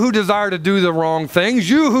ungodly, you who desire to do the wrong things,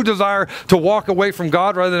 you who desire to walk away from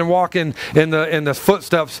God rather than walk in the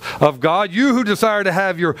footsteps of God, you who desire to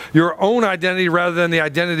have your own identity rather than the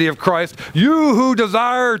identity of Christ, you who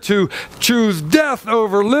desire to choose death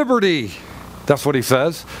over liberty. That's what he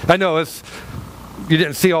says. I know you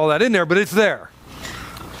didn't see all that in there, but it's there.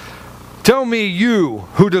 Tell me, you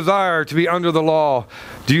who desire to be under the law,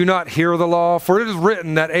 do you not hear the law? For it is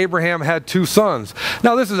written that Abraham had 2 sons.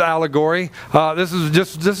 Now this is allegory. This is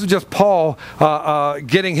just Paul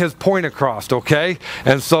getting his point across. Okay,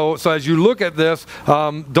 and so as you look at this,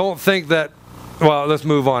 don't think that. Well, let's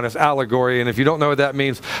move on. It's allegory, and if you don't know what that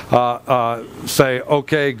means, say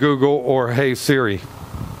okay Google or hey Siri,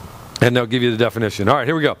 and they'll give you the definition. All right,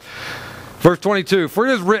 here we go. Verse 22, for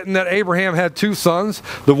it is written that Abraham had 2 sons,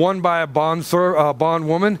 the one by a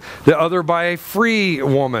bondwoman, the other by a free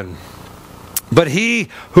woman. But he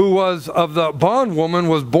who was of the bondwoman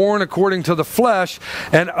was born according to the flesh,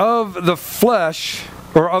 and of the flesh,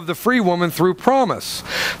 or of the free woman through promise.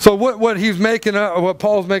 So what he's making, what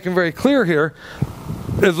Paul's making very clear here,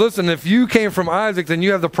 is, listen, if you came from Isaac, then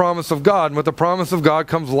you have the promise of God. And with the promise of God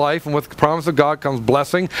comes life. And with the promise of God comes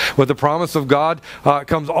blessing. With the promise of God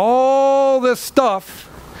comes all this stuff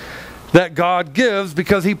that God gives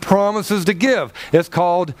because he promises to give. It's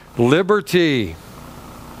called liberty.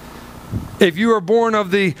 If you are born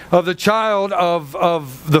of the child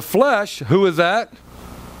of the flesh, who is that?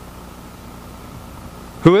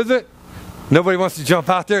 Who is it? Nobody wants to jump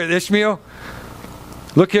out there at Ishmael?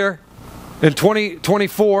 Look here. In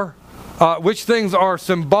 2024, which things are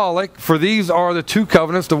symbolic? For these are the two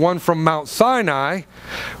covenants, the one from Mount Sinai,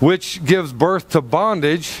 which gives birth to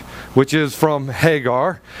bondage, which is from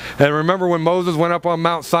Hagar. And remember when Moses went up on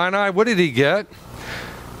Mount Sinai, what did he get?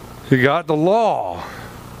 He got the law.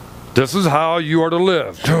 This is how you are to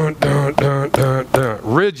live. Dun, dun, dun, dun, dun.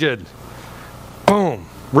 Rigid. Boom.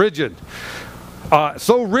 Rigid.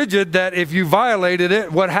 So rigid that if you violated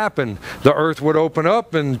it, what happened? The earth would open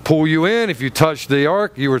up and pull you in. If you touched the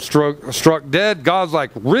ark, you were struck dead. God's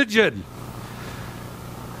like, rigid.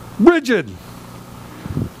 Rigid.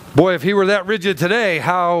 Boy, if he were that rigid today,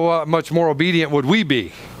 how much more obedient would we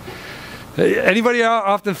be? Anybody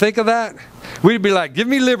often think of that? We'd be like, give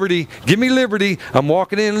me liberty, give me liberty. I'm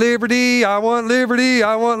walking in liberty, I want liberty,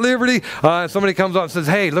 I want liberty. And somebody comes up and says,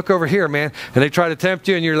 hey, look over here, man. And they try to tempt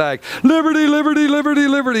you and you're like, liberty, liberty, liberty,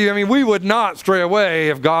 liberty. I mean, we would not stray away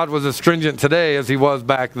if God was as stringent today as he was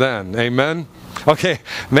back then. Amen? Okay,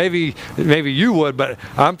 maybe you would, but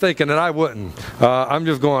I'm thinking that I wouldn't. I'm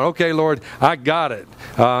just going, okay, Lord, I got it.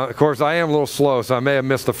 Of course, I am a little slow, so I may have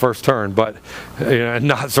missed the first turn, but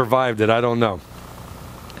not survived it. I don't know.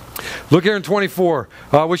 Look here in 24,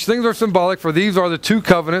 which things are symbolic, for these are the two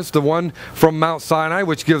covenants, the one from Mount Sinai,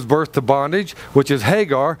 which gives birth to bondage, which is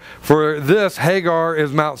Hagar. For this, Hagar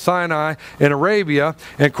is Mount Sinai in Arabia,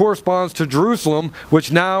 and corresponds to Jerusalem,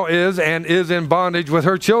 which now is and is in bondage with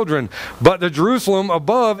her children. But the Jerusalem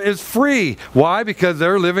above is free. Why? Because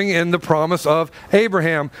they're living in the promise of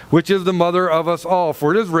Abraham, which is the mother of us all.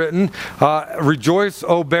 For it is written, rejoice,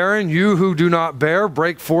 O barren, you who do not bear,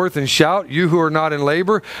 break forth and shout, you who are not in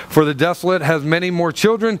labor, for the desolate has many more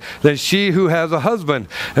children than she who has a husband.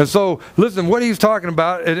 And so, listen, what he's talking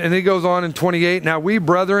about, and he goes on in 28, now we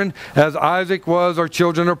brethren, as Isaac was, are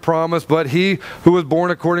children of promise, but he who was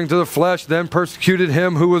born according to the flesh then persecuted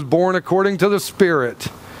him who was born according to the Spirit.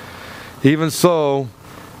 Even so,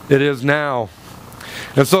 it is now.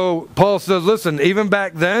 And so Paul says, listen, even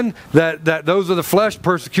back then, that those of the flesh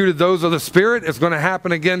persecuted those of the Spirit. It's going to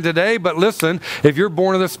happen again today. But listen, if you're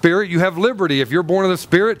born of the Spirit, you have liberty. If you're born of the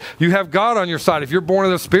Spirit, you have God on your side. If you're born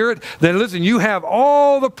of the Spirit, then listen, you have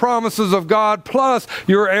all the promises of God, plus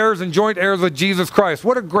you're heirs and joint heirs with Jesus Christ.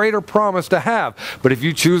 What a greater promise to have. But if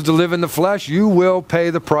you choose to live in the flesh, you will pay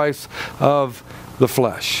the price of the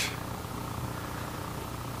flesh.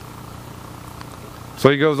 So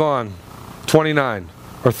he goes on, 29.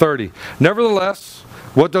 Or 30. Nevertheless,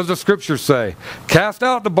 what does the scripture say? Cast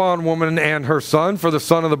out the bondwoman and her son, for the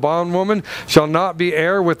son of the bondwoman shall not be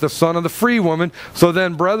heir with the son of the free woman. So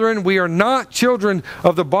then, brethren, we are not children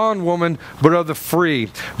of the bondwoman, but of the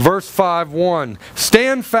free. Verse 5:1.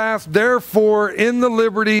 Stand fast, therefore, in the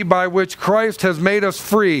liberty by which Christ has made us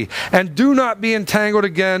free, and do not be entangled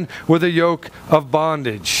again with a yoke of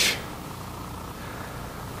bondage.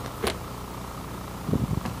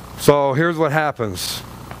 So here's what happens.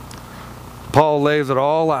 Paul lays it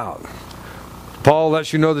all out. Paul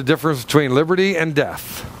lets you know the difference between liberty and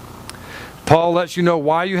death. Paul lets you know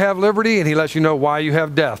why you have liberty, and he lets you know why you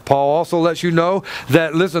have death. Paul also lets you know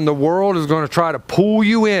that, listen, the world is going to try to pull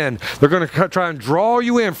you in. They're going to try and draw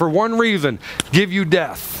you in for one reason, give you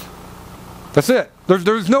death. That's it.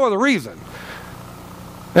 There's no other reason.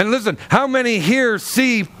 And listen, how many here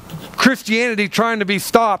see Christianity trying to be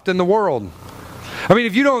stopped in the world? I mean,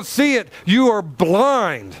 if you don't see it, you are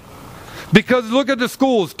blind. Because look at the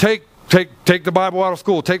schools. Take the Bible out of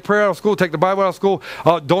school. Take prayer out of school. Take the Bible out of school.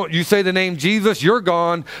 Don't you say the name Jesus, you're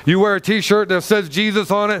gone. You wear a t-shirt that says Jesus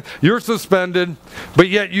on it, you're suspended. But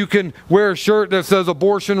yet you can wear a shirt that says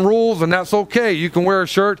abortion rules, and that's okay. You can wear a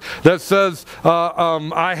shirt that says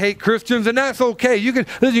I hate Christians, and that's okay. You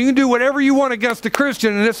can do whatever you want against a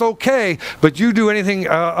Christian, and it's okay. But you do anything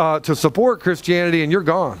to support Christianity, and you're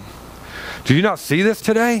gone. Do you not see this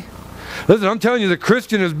today? Listen, I'm telling you, the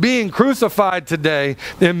Christian is being crucified today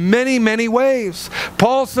in many, many ways.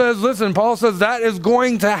 Paul says that is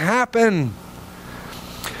going to happen.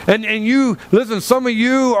 And you, listen, some of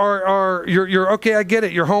you you're okay, I get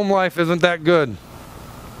it, your home life isn't that good.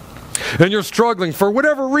 And you're struggling. For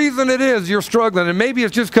whatever reason it is, you're struggling. And maybe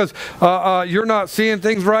it's just because you're not seeing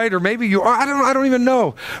things right, or maybe you are. I don't even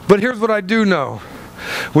know. But here's what I do know.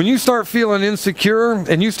 When you start feeling insecure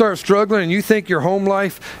and you start struggling and you think your home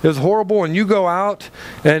life is horrible and you go out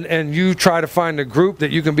and you try to find a group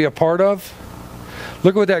that you can be a part of,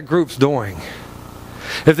 look at what that group's doing.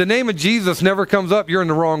 If the name of Jesus never comes up, you're in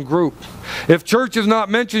the wrong group. If church is not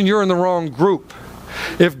mentioned, you're in the wrong group.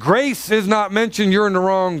 If grace is not mentioned, you're in the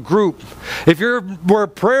wrong group. If where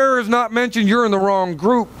prayer is not mentioned, you're in the wrong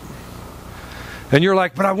group. And you're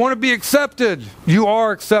like, but I want to be accepted. You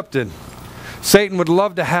are accepted. Satan would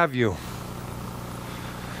love to have you.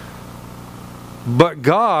 But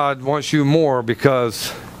God wants you more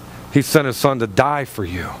because He sent His Son to die for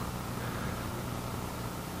you.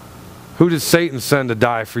 Who did Satan send to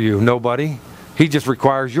die for you? Nobody. He just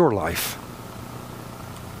requires your life.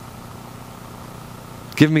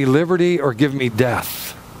 Give me liberty or give me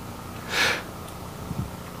death.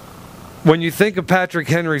 When you think of Patrick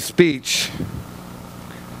Henry's speech,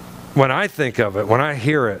 when I think of it, when I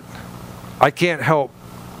hear it, I can't help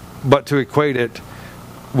but to equate it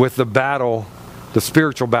with the battle, the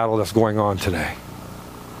spiritual battle that's going on today.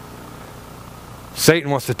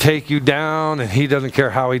 Satan wants to take you down, and he doesn't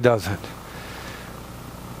care how he does it.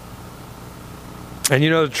 And you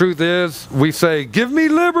know, the truth is, we say, give me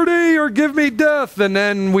liberty or give me death, and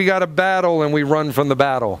then we got a battle and we run from the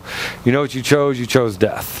battle. You know what you chose? You chose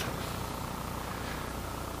death.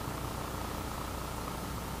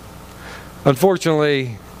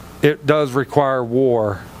 Unfortunately, it does require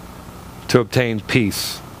war to obtain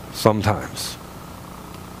peace sometimes.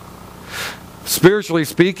 Spiritually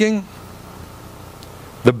speaking,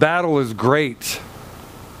 the battle is great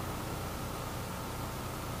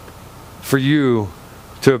for you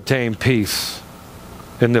to obtain peace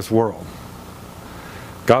in this world.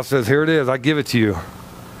 God says, here it is, I give it to you.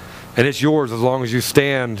 And it's yours as long as you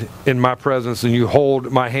stand in my presence and you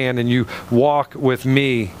hold my hand and you walk with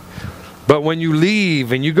me. But when you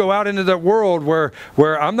leave and you go out into that world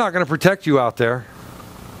where I'm not going to protect you out there,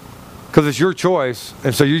 because it's your choice,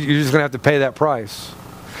 and so you're just going to have to pay that price.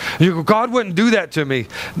 And you go, God wouldn't do that to me.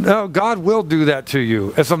 No, God will do that to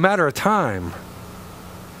you. It's a matter of time.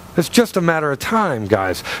 It's just a matter of time,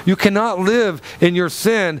 guys. You cannot live in your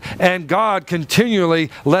sin and God continually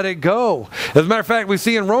let it go. As a matter of fact, we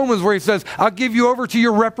see in Romans where He says, I'll give you over to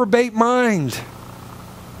your reprobate mind.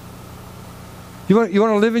 You want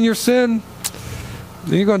to live in your sin?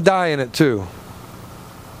 You're going to die in it too.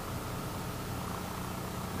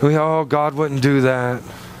 Oh, God wouldn't do that.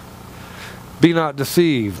 Be not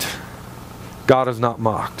deceived. God is not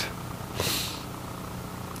mocked.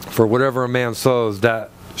 For whatever a man sows,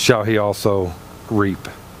 that shall he also reap.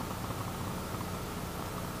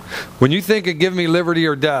 When you think of give me liberty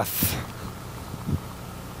or death,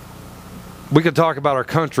 we could talk about our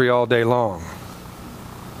country all day long.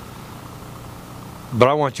 But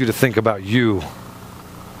I want you to think about you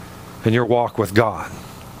and your walk with God.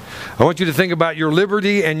 I want you to think about your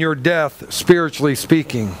liberty and your death, spiritually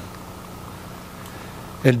speaking.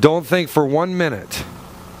 And don't think for 1 minute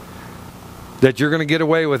that you're going to get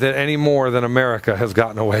away with it any more than America has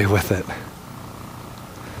gotten away with it.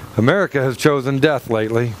 America has chosen death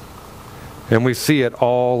lately, and we see it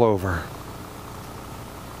all over.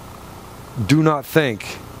 Do not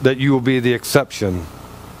think that you will be the exception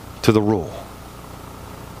to the rule.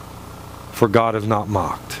 For God is not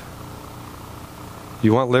mocked.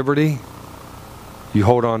 You want liberty? You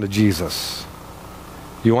hold on to Jesus.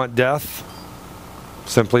 You want death?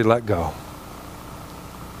 Simply let go.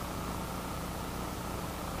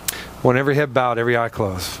 Want every head bowed, every eye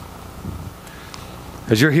closed.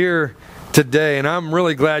 As you're here today, and I'm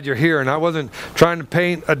really glad you're here, and I wasn't trying to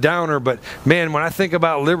paint a downer, but man, when I think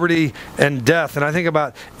about liberty and death, and I think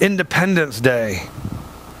about Independence Day,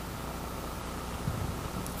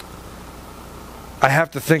 I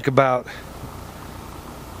have to think about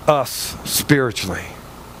us spiritually.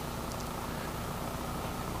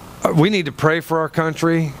 We need to pray for our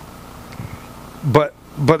country, but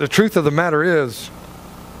the truth of the matter is,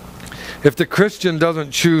 if the Christian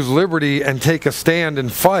doesn't choose liberty and take a stand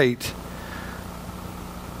and fight,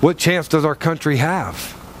 what chance does our country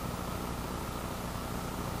have?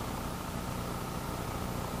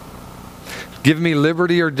 Give me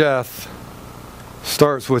liberty or death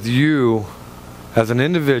starts with you as an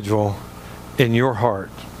individual in your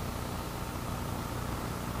heart.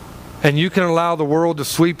 And you can allow the world to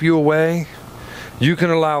sweep you away. You can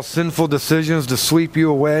allow sinful decisions to sweep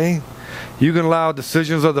you away. You can allow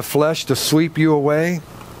decisions of the flesh to sweep you away.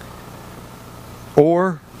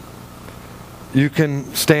 Or you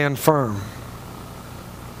can stand firm.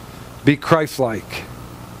 Be Christ-like.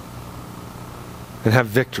 And have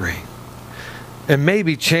victory. And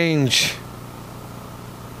maybe change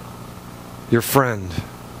your friend.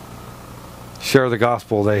 share the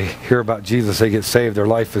gospel, they hear about Jesus, they get saved, their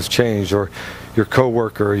life is changed, or your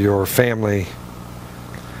coworker, your family.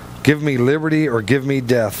 Give me liberty or give me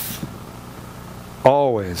death.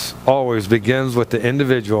 Always, always begins with the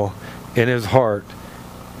individual in his heart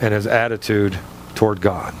and his attitude toward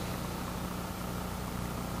God.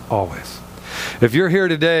 Always. If you're here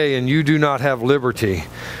today and you do not have liberty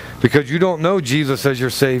because you don't know Jesus as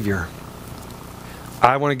your Savior,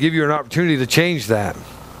 I want to give you an opportunity to change that.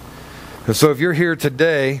 And so if you're here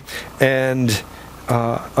today and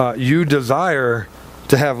you desire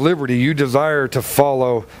to have liberty, you desire to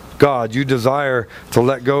follow God, you desire to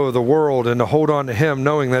let go of the world and to hold on to Him,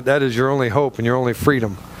 knowing that that is your only hope and your only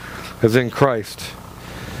freedom is in Christ,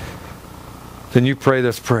 then you pray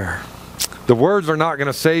this prayer. The words are not going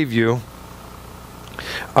to save you.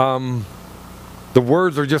 The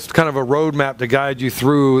words are just kind of a roadmap to guide you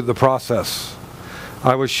through the process.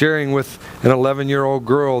 I was sharing with an 11-year-old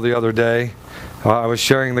girl the other day. I was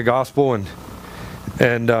sharing the gospel,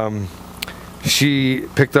 and she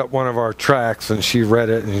picked up one of our tracts and she read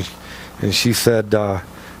it, and she said,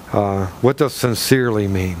 what does sincerely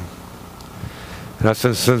mean? And I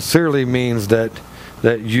said, sincerely means that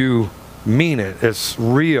you mean it. It's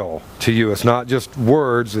real to you. It's not just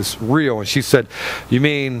words, it's real. And she said, you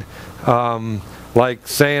mean like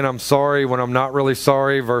saying I'm sorry when I'm not really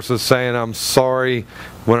sorry versus saying I'm sorry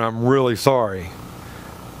when I'm really sorry?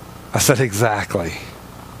 I said, exactly.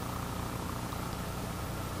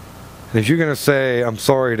 And if you're going to say, I'm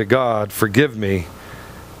sorry to God, forgive me,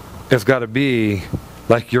 it's got to be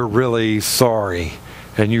like you're really sorry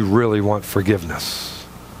and you really want forgiveness.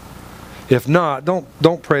 If not,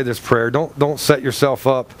 don't pray this prayer. Don't set yourself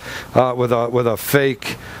up with a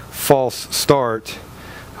fake, false start,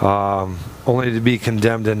 only to be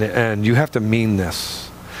condemned in the end. You have to mean this.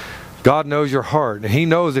 God knows your heart, and He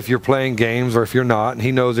knows if you're playing games or if you're not, and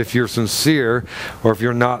He knows if you're sincere or if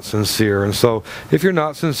you're not sincere. And so, if you're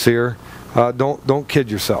not sincere, don't kid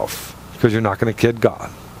yourself, because you're not going to kid God.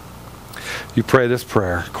 You pray this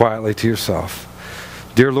prayer quietly to yourself.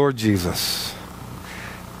 Dear Lord Jesus,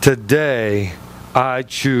 today I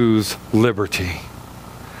choose liberty.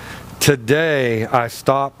 Today I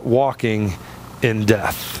stop walking in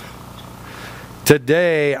death.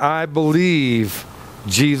 Today I believe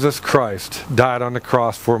Jesus Christ died on the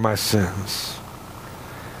cross for my sins.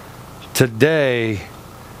 Today,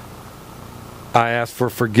 I ask for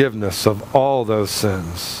forgiveness of all those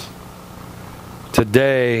sins.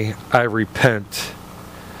 Today, I repent.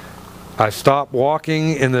 I stop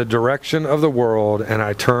walking in the direction of the world and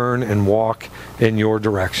I turn and walk in your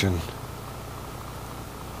direction.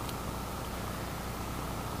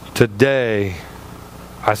 Today,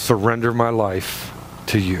 I surrender my life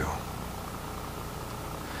to you.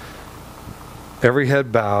 Every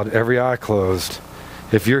head bowed, every eye closed.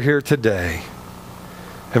 If you're here today,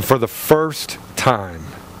 and for the first time,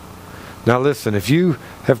 now listen, if you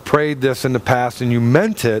have prayed this in the past and you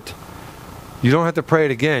meant it, you don't have to pray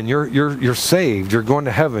it again. You're saved. You're going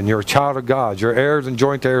to heaven. You're a child of God. You're heirs and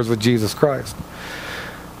joint heirs with Jesus Christ.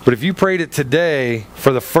 But if you prayed it today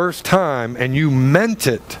for the first time and you meant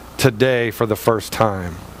it today for the first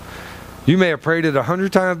time, you may have prayed it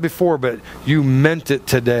 100 times before, but you meant it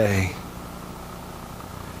today.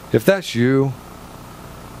 If that's you,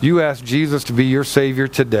 you ask Jesus to be your Savior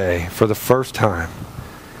today for the first time.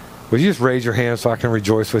 Will you just raise your hand so I can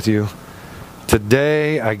rejoice with you?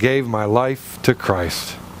 Today I gave my life to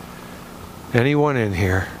Christ. Anyone in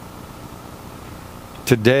here?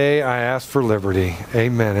 Today I asked for liberty.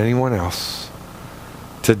 Amen. Anyone else?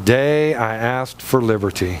 Today I asked for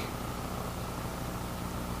liberty.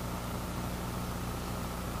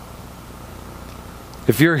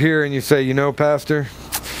 If you're here and you say, you know, Pastor,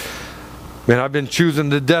 man, I've been choosing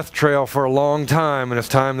the death trail for a long time, and it's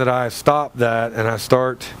time that I stop that and I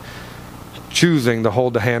start choosing to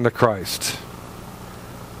hold the hand of Christ.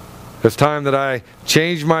 It's time that I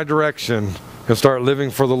change my direction and start living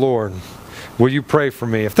for the Lord. Will you pray for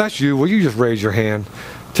me? If that's you, will you just raise your hand?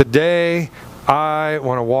 Today, I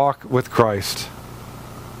want to walk with Christ.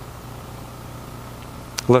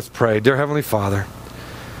 Let's pray. Dear Heavenly Father,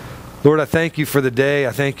 Lord, I thank you for the day.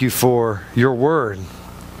 I thank you for your word.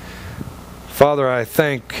 Father, I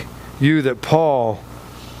thank you that Paul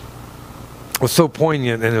was so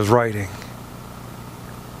poignant in his writing.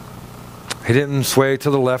 He didn't sway to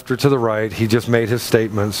the left or to the right. He just made his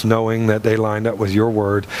statements knowing that they lined up with your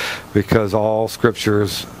word, because all Scripture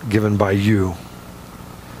is given by you.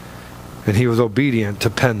 And he was obedient to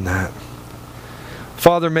pen that.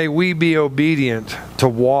 Father, may we be obedient to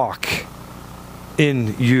walk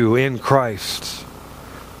in you, in Christ.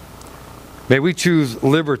 May we choose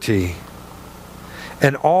liberty.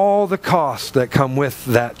 and all the costs that come with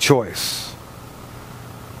that choice,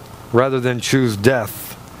 rather than choose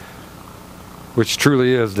death, which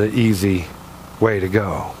truly is the easy way to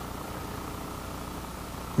go.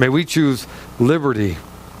 May we choose liberty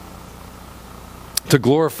to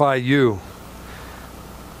glorify you,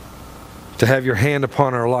 to have your hand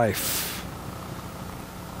upon our life,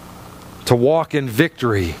 to walk in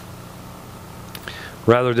victory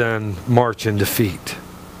rather than march in defeat.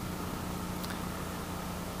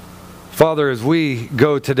 Father, as we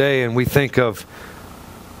go today and we think of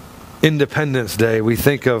Independence Day, we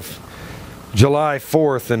think of July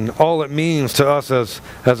 4th and all it means to us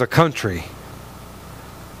as a country.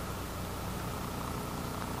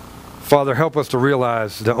 Father, help us to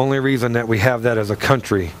realize the only reason that we have that as a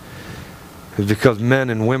country is because men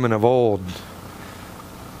and women of old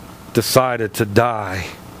decided to die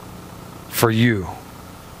for you,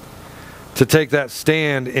 to take that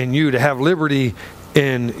stand in you, to have liberty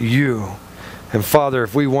in you. And Father,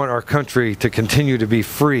 if we want our country to continue to be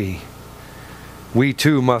free, we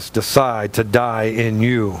too must decide to die in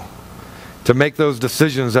you, to make those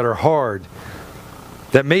decisions that are hard,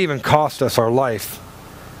 that may even cost us our life,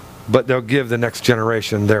 but they'll give the next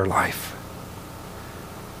generation their life.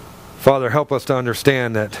 Father, help us to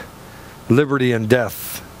understand that liberty and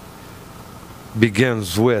death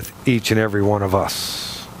begins with each and every one of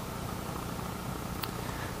us.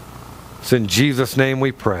 It's in Jesus' name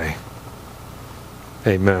we pray.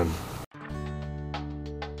 Amen.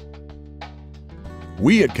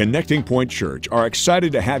 We at Connecting Point Church are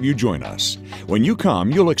excited to have you join us. When you come,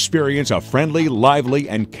 you'll experience a friendly, lively,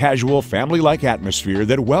 and casual family-like atmosphere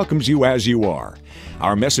that welcomes you as you are.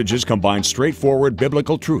 Our messages combine straightforward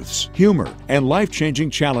biblical truths, humor, and life-changing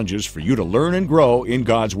challenges for you to learn and grow in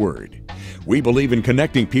God's Word. We believe in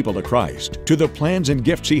connecting people to Christ, to the plans and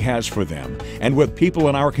gifts He has for them, and with people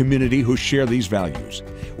in our community who share these values.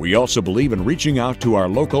 We also believe in reaching out to our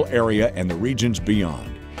local area and the regions beyond.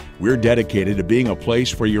 We're dedicated to being a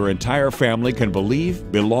place where your entire family can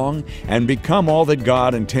believe, belong, and become all that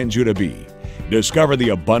God intends you to be. Discover the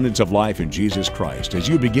abundance of life in Jesus Christ as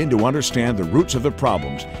you begin to understand the roots of the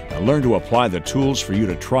problems and learn to apply the tools for you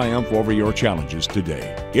to triumph over your challenges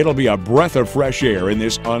today. It'll be a breath of fresh air in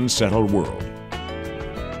this unsettled world.